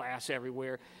floor and glass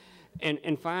everywhere.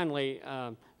 And finally,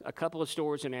 a couple of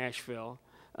stores in Asheville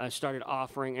started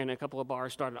offering, and a couple of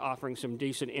bars started offering some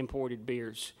decent imported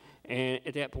beers. And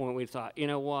at that point, we thought, you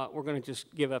know what, we're going to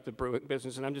just give up the brewing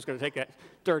business, and I'm just going to take that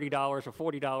 $30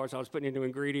 or $40 I was putting into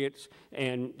ingredients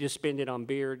and just spend it on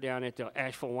beer down at the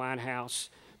Asheville Wine House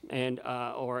and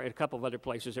or at a couple of other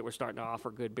places that were starting to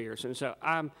offer good beers. And so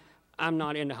I'm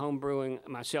not into home brewing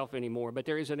myself anymore, but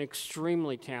there is an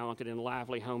extremely talented and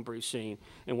lively homebrew scene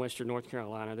in Western North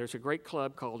Carolina. There's a great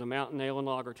club called the Mountain Ale and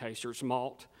Lager Tasters,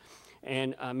 MALT,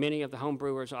 and many of the home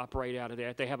brewers operate out of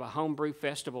that. They have a homebrew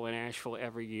festival in Asheville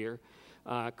every year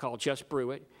called Just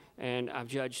Brew It, and I've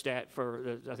judged that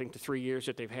for, I think, the 3 years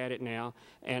that they've had it now.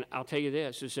 And I'll tell you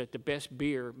this, is that the best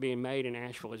beer being made in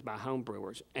Asheville is by home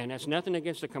brewers. And that's nothing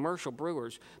against the commercial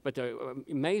brewers, but the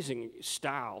amazing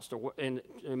styles and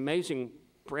amazing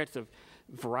breadth of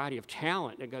variety of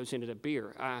talent that goes into the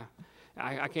beer.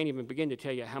 I can't even begin to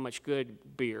tell you how much good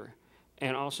beer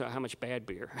and also how much bad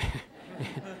beer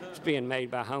is being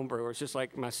made by home brewers, just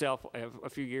like myself a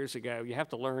few years ago. You have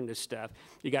to learn this stuff.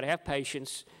 You got to have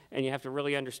patience, and you have to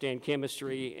really understand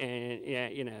chemistry and, yeah,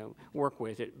 you know, work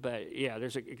with it. But yeah,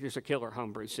 there's a killer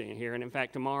homebrew scene here. And in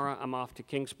fact, tomorrow I'm off to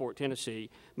Kingsport,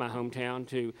 Tennessee, my hometown,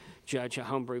 to judge a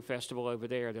homebrew festival over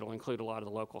there that'll include a lot of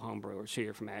the local homebrewers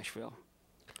here from Asheville.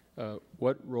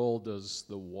 What role does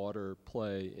the water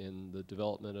play in the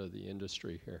development of the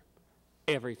industry here?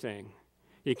 Everything.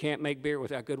 You can't make beer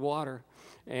without good water.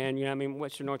 And, you know, I mean,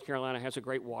 Western North Carolina has a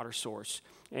great water source.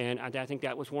 And I think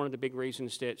that was one of the big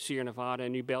reasons that Sierra Nevada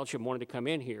and New Belgium wanted to come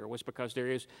in here, was because there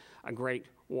is a great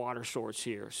water source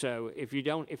here. So if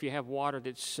you have water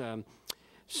that's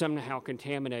somehow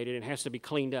contaminated and has to be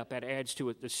cleaned up, that adds to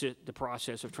it the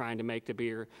process of trying to make the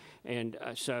beer. And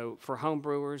so for home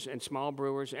brewers and small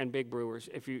brewers and big brewers,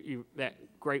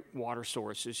 that great water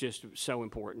source is just so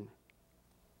important.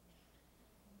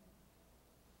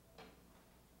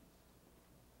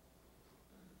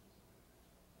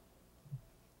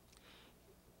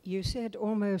 You said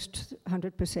almost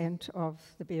 100% of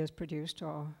the beers produced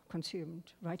are consumed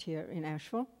right here in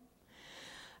Asheville.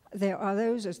 There are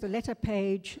those, as the letter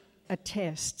page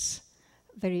attests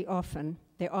very often,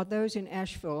 there are those in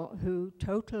Asheville who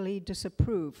totally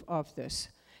disapprove of this.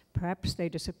 Perhaps they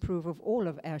disapprove of all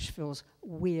of Asheville's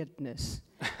weirdness.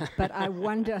 But I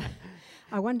wonder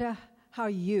how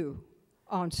you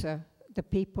answer the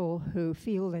people who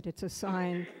feel that it's a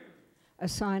sign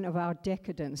of our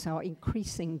decadence, our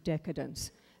increasing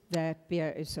decadence, that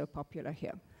beer is so popular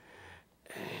here.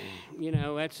 You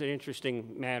know, that's an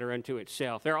interesting matter unto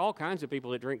itself. There are all kinds of people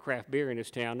that drink craft beer in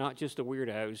this town, not just the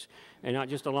weirdos and not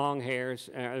just the long hairs,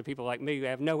 the people like me who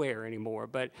have no hair anymore,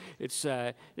 but it's,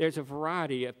 there's a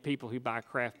variety of people who buy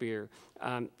craft beer.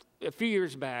 A few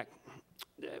years back,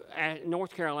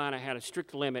 North Carolina had a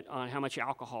strict limit on how much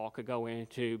alcohol could go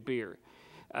into beer.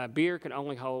 Beer could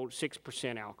only hold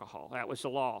 6% alcohol. That was the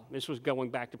law. This was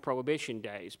going back to Prohibition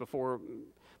days. Before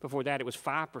that, it was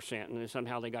 5%, and then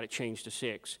somehow they got it changed to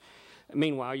 6%.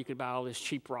 Meanwhile, you could buy all this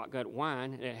cheap rock gut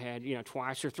wine that had, you know,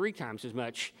 twice or 3 times as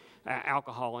much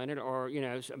alcohol in it, or, you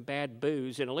know, some bad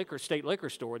booze in a state liquor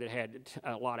store that had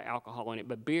a lot of alcohol in it.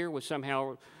 But beer was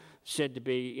somehow said to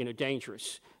be, you know,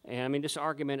 dangerous. And I mean, this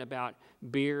argument about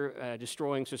beer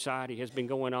destroying society has been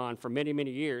going on for many,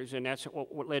 many years, and that's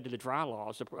what led to the dry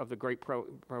laws of the Great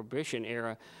Prohibition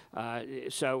era.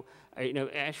 You know,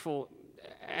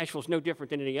 Asheville's no different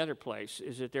than any other place,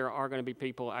 is that there are going to be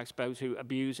people, I suppose, who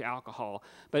abuse alcohol.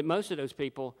 But most of those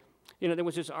people, you know, there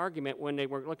was this argument when they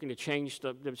were looking to change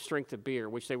the strength of beer,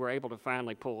 which they were able to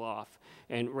finally pull off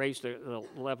and raise the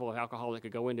level of alcohol that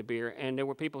could go into beer. And there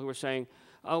were people who were saying,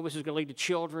 oh, this is going to lead to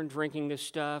children drinking this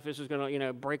stuff. This is going to, you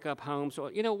know, break up homes. So,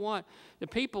 you know what?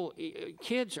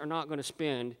 Kids are not going to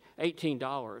spend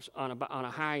 $18 on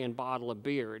a high-end bottle of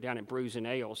beer down at Brews and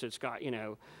Ales that's got, you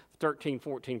know, 13,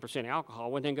 14%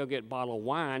 alcohol, when they can go get a bottle of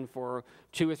wine for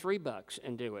 $2 or $3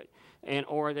 and do it.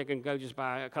 Or they can go just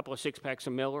buy a couple of 6-packs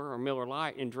of Miller or Miller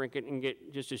Lite and drink it and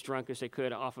get just as drunk as they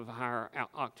could off of a higher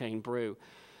octane brew.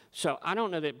 So I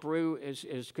don't know that brew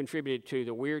is contributed to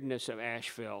the weirdness of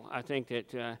Asheville. I think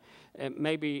that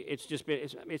maybe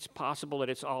it's possible that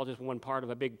it's all just one part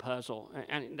of a big puzzle.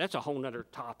 And that's a whole other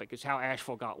topic, is how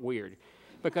Asheville got weird.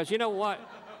 Because you know what?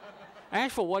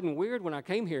 Asheville wasn't weird when I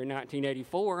came here in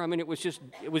 1984. I mean, it was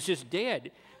just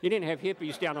dead. You didn't have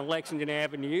hippies down on Lexington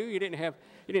Avenue. You didn't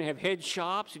have head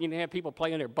shops, and you didn't have people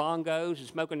playing their bongos and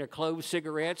smoking their clove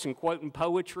cigarettes and quoting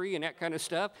poetry and that kind of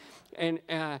stuff. And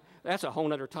that's a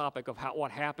whole other topic of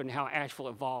what happened, how Asheville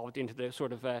evolved into the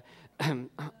sort of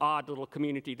odd little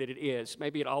community that it is.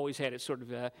 Maybe it always had its sort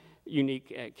of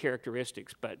unique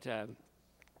characteristics, but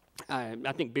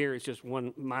I think beer is just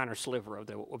one minor sliver of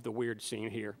the weird scene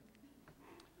here.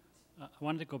 I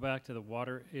wanted to go back to the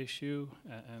water issue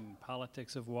and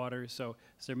politics of water. So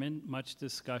has there been much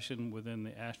discussion within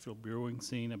the Asheville brewing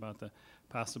scene about the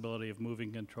possibility of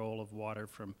moving control of water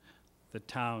from the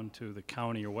town to the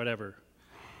county or whatever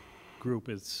group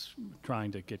is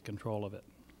trying to get control of it?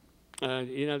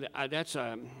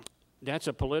 That's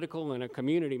a political and a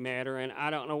community matter, and I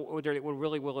don't know whether it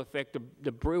really will affect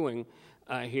the brewing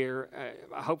here.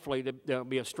 Hopefully there'll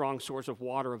be a strong source of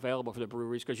water available for the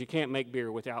breweries, because you can't make beer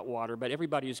without water, but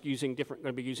everybody is going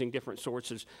to be using different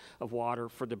sources of water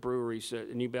for the breweries. The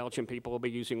New Belgium people will be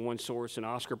using one source, and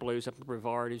Oskar Blues up in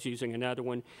Brevard is using another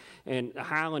one, and the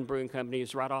Highland Brewing Company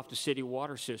is right off the city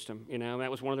water system. You know,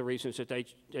 that was one of the reasons that they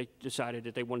decided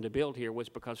that they wanted to build here, was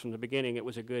because from the beginning it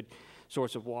was a good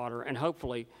source of water, and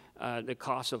hopefully the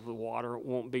cost of the water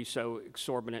won't be so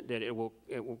exorbitant that it will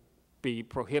be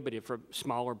prohibitive for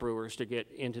smaller brewers to get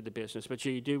into the business. But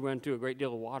you do run through a great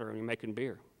deal of water when you're making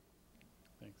beer.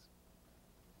 Thanks.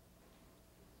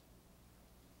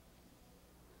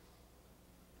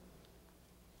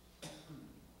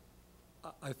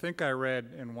 I think I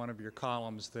read in one of your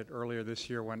columns that earlier this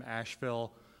year, when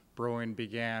Asheville Brewing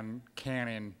began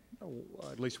canning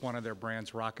at least one of their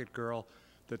brands, Rocket Girl,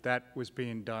 that was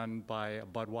being done by a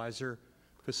Budweiser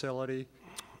facility.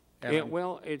 Yeah,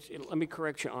 well, let me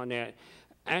correct you on that.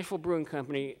 Asheville Brewing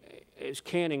Company is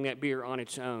canning that beer on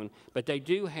its own, but they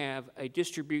do have a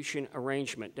distribution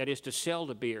arrangement, that is to sell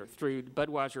the beer through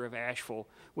Budweiser of Asheville,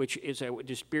 which is a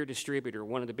beer distributor,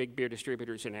 one of the big beer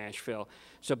distributors in Asheville.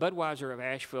 So Budweiser of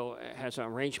Asheville has an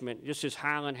arrangement, just as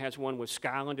Highland has one with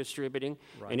Skyland Distributing,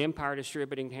 right, and Empire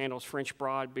Distributing handles French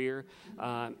Broad beer,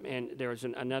 and there's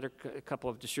another couple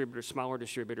of distributors, smaller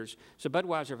distributors. So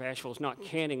Budweiser of Asheville is not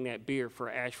canning that beer for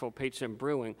Asheville Pizza and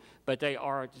Brewing, but they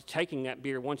are taking that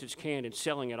beer once it's canned and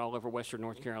selling it all over Western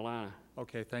North Carolina.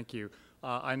 Okay, thank you.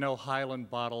 I know Highland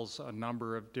bottles a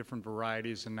number of different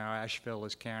varieties, and now Asheville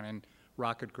is canning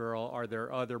Rocket Girl. Are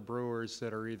there other brewers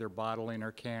that are either bottling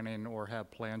or canning or have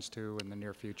plans to in the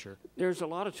near future? There's a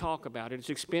lot of talk about it. It's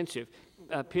expensive.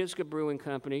 Pisgah Brewing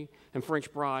Company and French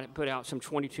Broad put out some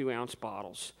 22-ounce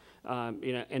bottles,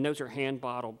 and those are hand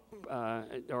bottled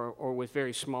or with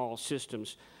very small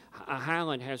systems.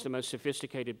 Highland has the most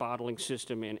sophisticated bottling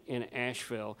system in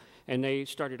Asheville, and they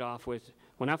started off with,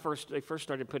 when they first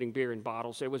started putting beer in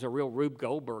bottles, it was a real Rube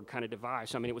Goldberg kind of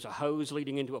device. I mean, it was a hose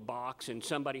leading into a box, and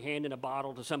somebody handing a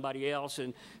bottle to somebody else,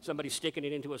 and somebody sticking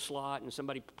it into a slot, and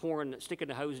somebody sticking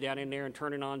the hose down in there and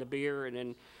turning on the beer, and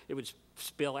then it would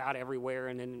spill out everywhere,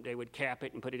 and then they would cap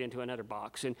it and put it into another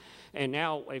box. And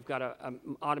now they've got an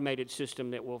automated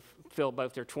system that will fill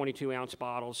both their 22-ounce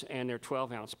bottles and their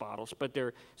 12-ounce bottles. But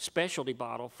their specialty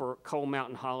bottle for Coal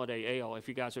Mountain Holiday Ale, if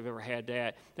you guys have ever had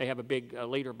that, they have a big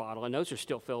liter bottle, and those are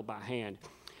still filled by hand.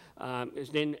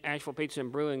 Then Asheville Pizza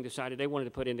and Brewing decided they wanted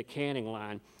to put in the canning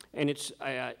line, and it's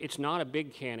not a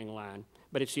big canning line,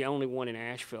 but it's the only one in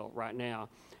Asheville right now.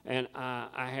 And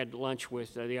I had lunch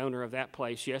with the owner of that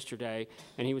place yesterday,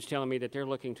 and he was telling me that they're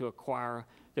looking to acquire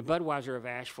the Budweiser of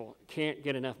Asheville. Can't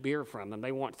get enough beer from them.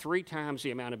 They want 3 times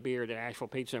the amount of beer that Asheville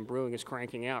Pizza and Brewing is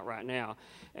cranking out right now.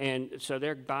 And so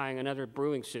they're buying another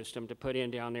brewing system to put in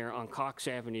down there on Cox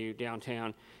Avenue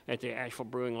downtown at the Asheville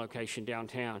Brewing location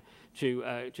downtown to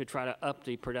try to up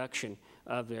the production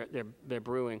of their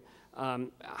brewing.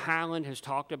 Highland has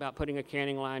talked about putting a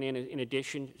canning line in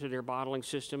addition to their bottling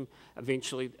system.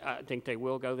 Eventually, I think they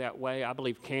will go that way. I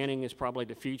believe canning is probably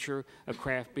the future of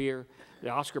craft beer. The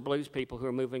Oskar Blues people who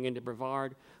are moving into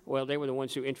Brevard, well, they were the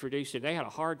ones who introduced it. They had a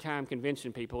hard time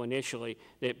convincing people initially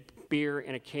that beer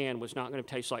in a can was not going to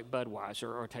taste like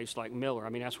Budweiser or taste like Miller. I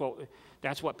mean,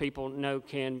 that's what people know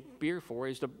canned beer for,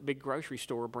 is the big grocery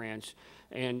store brands.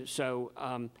 And so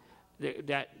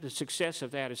the success of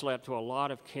that has led to a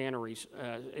lot of canneries,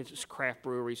 it's craft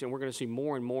breweries, and we're going to see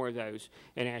more and more of those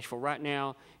in Asheville. Right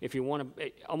now, if you want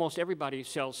to, almost everybody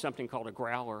sells something called a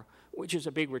growler, which is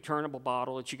a big returnable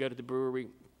bottle that you go to the brewery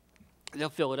they'll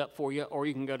fill it up for you, or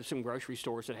you can go to some grocery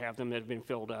stores that have them that have been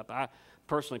filled up. I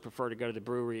personally prefer to go to the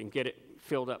brewery and get it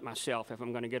filled up myself if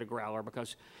I'm going to get a growler,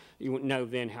 because you won't know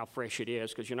then how fresh it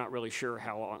is, because you're not really sure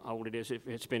how old it is if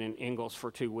it's been in Ingles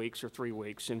for 2 weeks or 3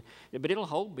 weeks. But it'll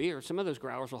hold beer. Some of those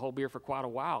growlers will hold beer for quite a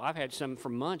while. I've had some for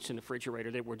months in the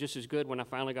refrigerator that were just as good when I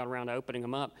finally got around to opening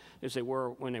them up as they were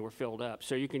when they were filled up.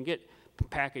 So you can get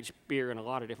packaged beer in a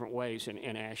lot of different ways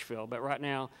in Asheville. But right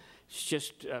now, it's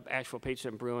just Asheville Pizza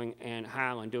and Brewing and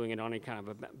Highland doing it on any kind of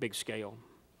a big scale.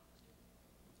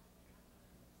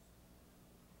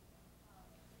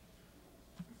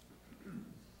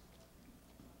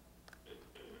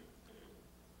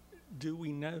 Do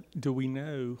we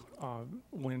know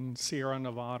when Sierra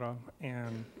Nevada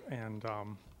and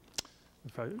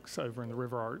the folks over in the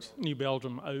River Arts, New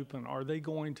Belgium open, are they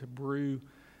going to brew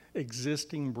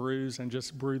existing brews and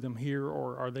just brew them here,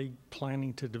 or are they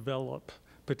planning to develop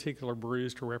particular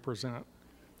brews to represent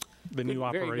the new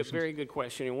operations? Very good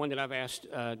question, and one that I've asked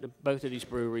both of these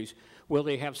breweries. Will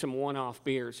they have some one-off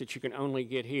beers that you can only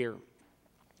get here?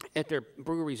 At their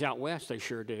breweries out west, they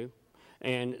sure do.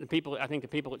 And I think the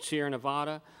people at Sierra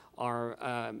Nevada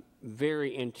are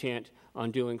very intent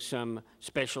on doing some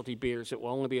specialty beers that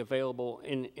will only be available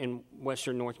in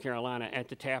western North Carolina at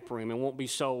the tap room and won't be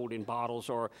sold in bottles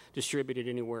or distributed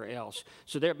anywhere else.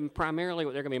 So they're primarily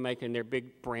what they're going to be making their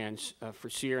big brands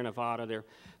for Sierra Nevada,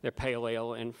 their pale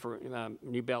ale, and for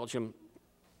New Belgium,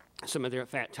 some of their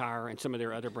Fat Tire and some of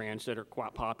their other brands that are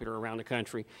quite popular around the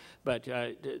country. But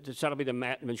that'll be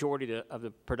the majority of the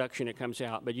production that comes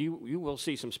out. But you will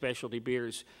see some specialty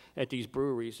beers at these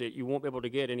breweries that you won't be able to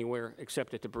get anywhere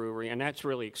except at the brewery. And that's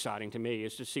really exciting to me,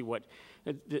 is to see what,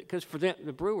 because for them,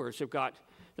 the brewers have got,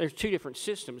 there's two different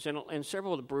systems, and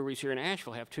several of the breweries here in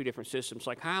Asheville have two different systems.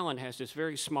 Like Highland has this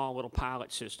very small little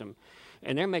pilot system,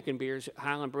 and they're making beers.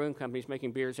 Highland Brewing Company is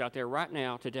making beers out there right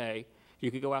now today. You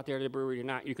could go out there to the brewery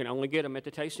tonight. You can only get them at the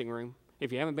tasting room.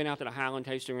 If you haven't been out to the Highland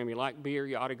tasting room, you like beer,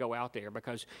 you ought to go out there,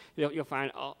 because you'll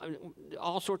find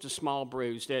all sorts of small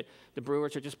brews that the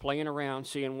brewers are just playing around,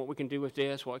 seeing what we can do with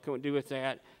this, what can we do with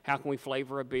that, how can we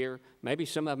flavor a beer. Maybe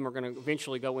some of them are going to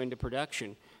eventually go into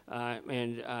production,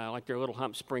 like their Little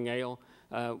Hump Spring Ale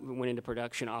went into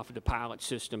production off of the pilot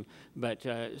system. But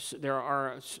there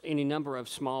are any number of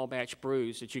small batch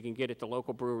brews that you can get at the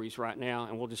local breweries right now,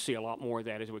 and we'll just see a lot more of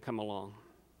that as we come along.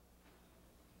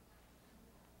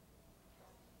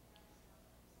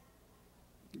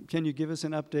 Can you give us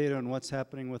an update on what's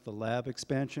happening with the lab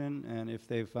expansion and if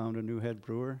they've found a new head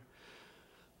brewer?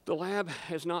 The lab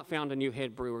has not found a new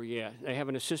head brewer yet. They have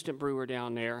an assistant brewer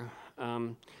down there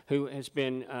who has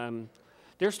been,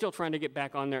 they're still trying to get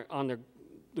back on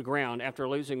the ground after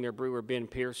losing their brewer, Ben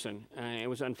Pearson. It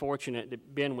was unfortunate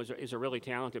that Ben is a really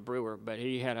talented brewer, but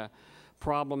he had a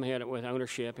problem with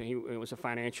ownership, and it was a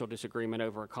financial disagreement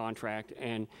over a contract,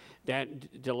 and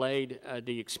that delayed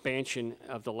the expansion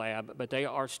of the lab. But they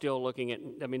are still looking at,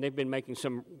 they've been making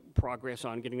some progress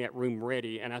on getting that room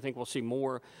ready, and I think we'll see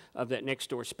more of that next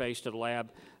door space to the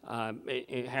lab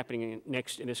happening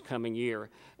in this coming year.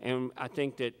 And I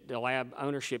think that the lab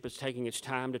ownership is taking its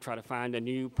time to try to find a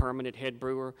new permanent head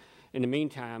brewer. In the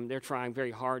meantime, they're trying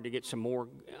very hard to get some more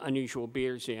unusual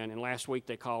beers in. And last week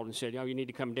they called and said, you need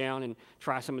to come down and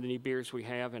try some of the new beers we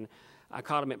have. And I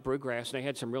caught them at Brewgrass, and they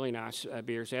had some really nice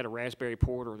beers. They had a raspberry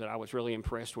porter that I was really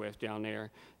impressed with down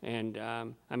there. And,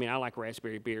 I like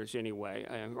raspberry beers anyway,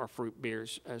 or fruit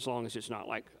beers, as long as it's not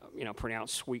like,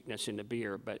 pronounced sweetness in the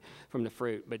beer, but from the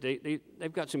fruit. But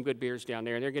they've got some good beers down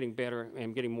there, and they're getting better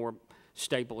and getting more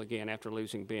stable again after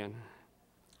losing Ben.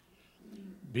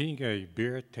 Being a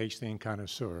beer tasting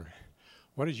connoisseur,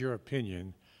 what is your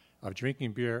opinion of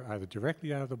drinking beer either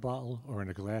directly out of the bottle or in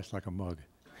a glass like a mug?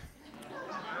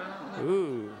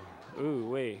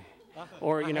 Wait.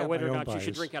 Or, whether or not you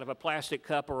should drink out of a plastic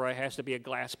cup or it has to be a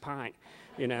glass pint,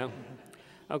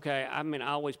 Okay, I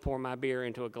always pour my beer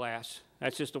into a glass.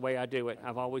 That's just the way I do it.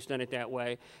 I've always done it that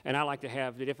way. And I like to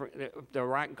have the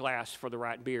right glass for the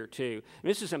right beer, too. And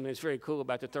this is something that's very cool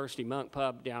about the Thirsty Monk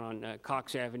Pub down on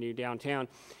Cox Avenue downtown,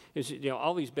 is,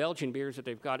 all these Belgian beers that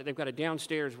they've got a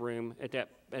downstairs room at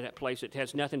that place that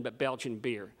has nothing but Belgian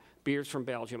beers from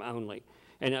Belgium only.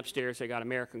 And upstairs, they got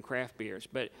American craft beers.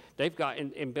 But they've got,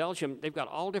 in Belgium, they've got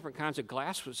all different kinds of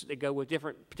glasses that go with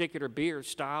different particular beer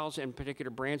styles and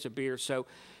particular brands of beer. So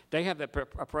they have the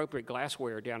appropriate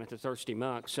glassware down at the Thirsty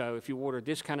Monk. So if you order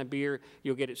this kind of beer,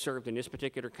 you'll get it served in this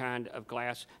particular kind of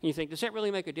glass. And you think, does that really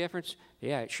make a difference?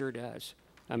 Yeah, it sure does.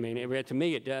 To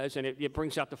me it does, and it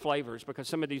brings out the flavors, because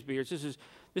some of these beers,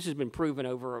 this has been proven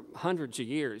over hundreds of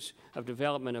years of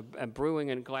development of brewing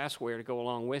and glassware to go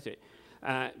along with it.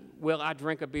 Will I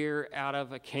drink a beer out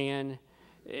of a can?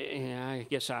 Yeah, I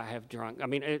guess I have drunk. I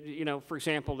mean, you know, for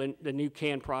example, the new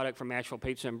canned product from Asheville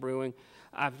Pizza and Brewing,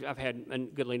 I've had a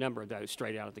goodly number of those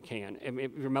straight out of the can. I mean,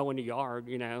 if you're mowing the yard,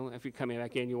 you know, if you're coming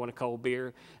back in, you want a cold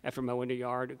beer after mowing the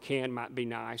yard, a can might be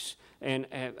nice. And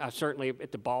I certainly,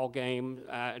 at the ball game,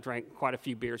 I drank quite a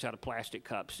few beers out of plastic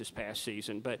cups this past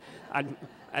season, but I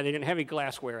didn't have any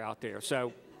glassware out there.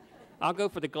 So I'll go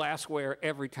for the glassware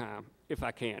every time if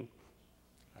I can.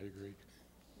 I agree.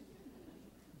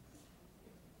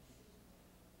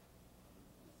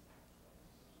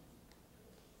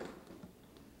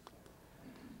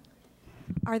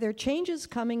 Are there changes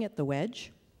coming at the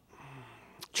Wedge?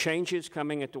 Changes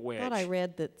coming at the Wedge. I thought I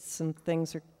read that some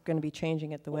things are going to be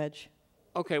changing at the Wedge.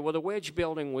 Okay, well, the Wedge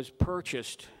building was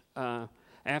purchased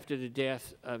after the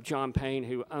death of John Payne,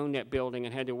 who owned that building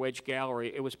and had the Wedge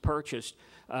Gallery. It was purchased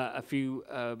a few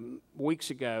weeks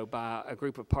ago by a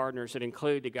group of partners that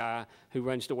include the guy who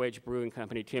runs the Wedge Brewing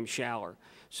Company, Tim Schaller.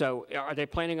 So are they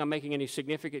planning on making any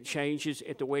significant changes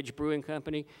at the Wedge Brewing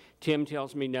Company? Tim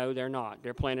tells me no, they're not.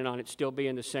 They're planning on it still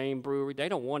being the same brewery. They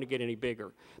don't want to get any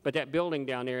bigger. But that building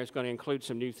down there is going to include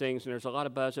some new things, and there's a lot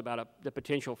of buzz about the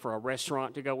potential for a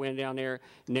restaurant to go in down there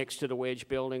next to the Wedge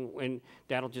building, and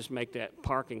that'll just make that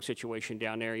parking situation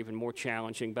down there even more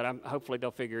challenging, but hopefully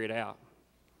they'll figure it out.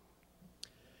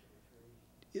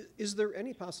 Is there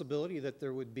any possibility that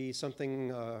there would be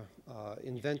something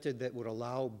invented that would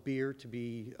allow beer to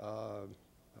be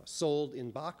sold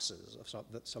in boxes of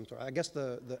some sort? I guess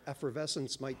the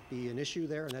effervescence might be an issue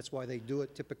there, and that's why they do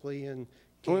it typically in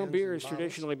cans. Well, beer has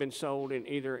traditionally been sold in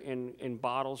either in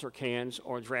bottles or cans,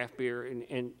 or draft beer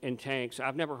in tanks.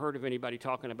 I've never heard of anybody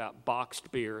talking about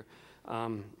boxed beer.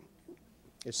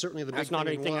 It's certainly the big That's not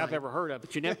thing in anything I've wine. ever heard of,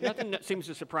 but nothing that seems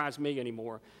to surprise me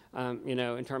anymore. You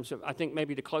know, in terms of, I think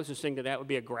maybe the closest thing to that would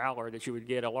be a growler that you would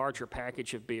get, a larger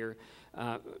package of beer.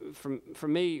 For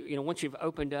me, you know, once you've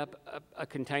opened up a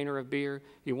container of beer,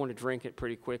 you want to drink it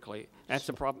pretty quickly. That's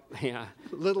the problem. Yeah.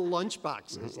 Little lunch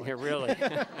boxes. Yeah, really.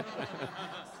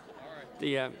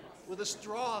 With a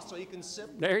straw so you can sip.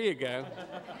 There you go.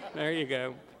 There you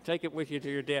go. Take it with you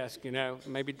to your desk, you know.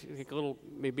 Maybe take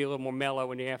maybe a little more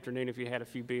mellow in the afternoon if you had a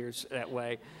few beers that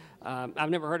way.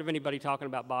 I've never heard of anybody talking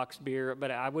about boxed beer,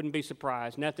 but I wouldn't be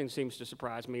surprised. Nothing seems to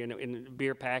surprise me in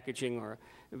beer packaging, or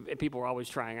people are always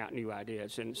trying out new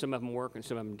ideas, and some of them work and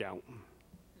some of them don't.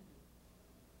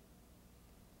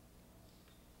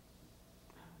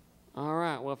 All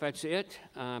right, well, if that's it,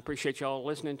 I appreciate y'all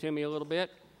listening to me a little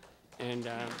bit. And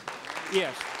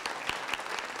yes.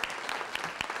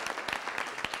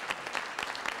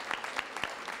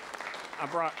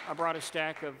 I brought a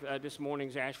stack of this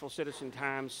morning's Asheville Citizen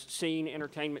Times Scene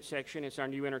Entertainment section. It's our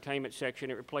new entertainment section.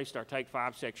 It replaced our Take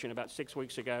 5 section about 6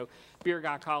 weeks ago. Beer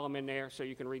Guy column in there, so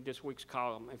you can read this week's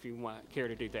column if you care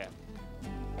to do that.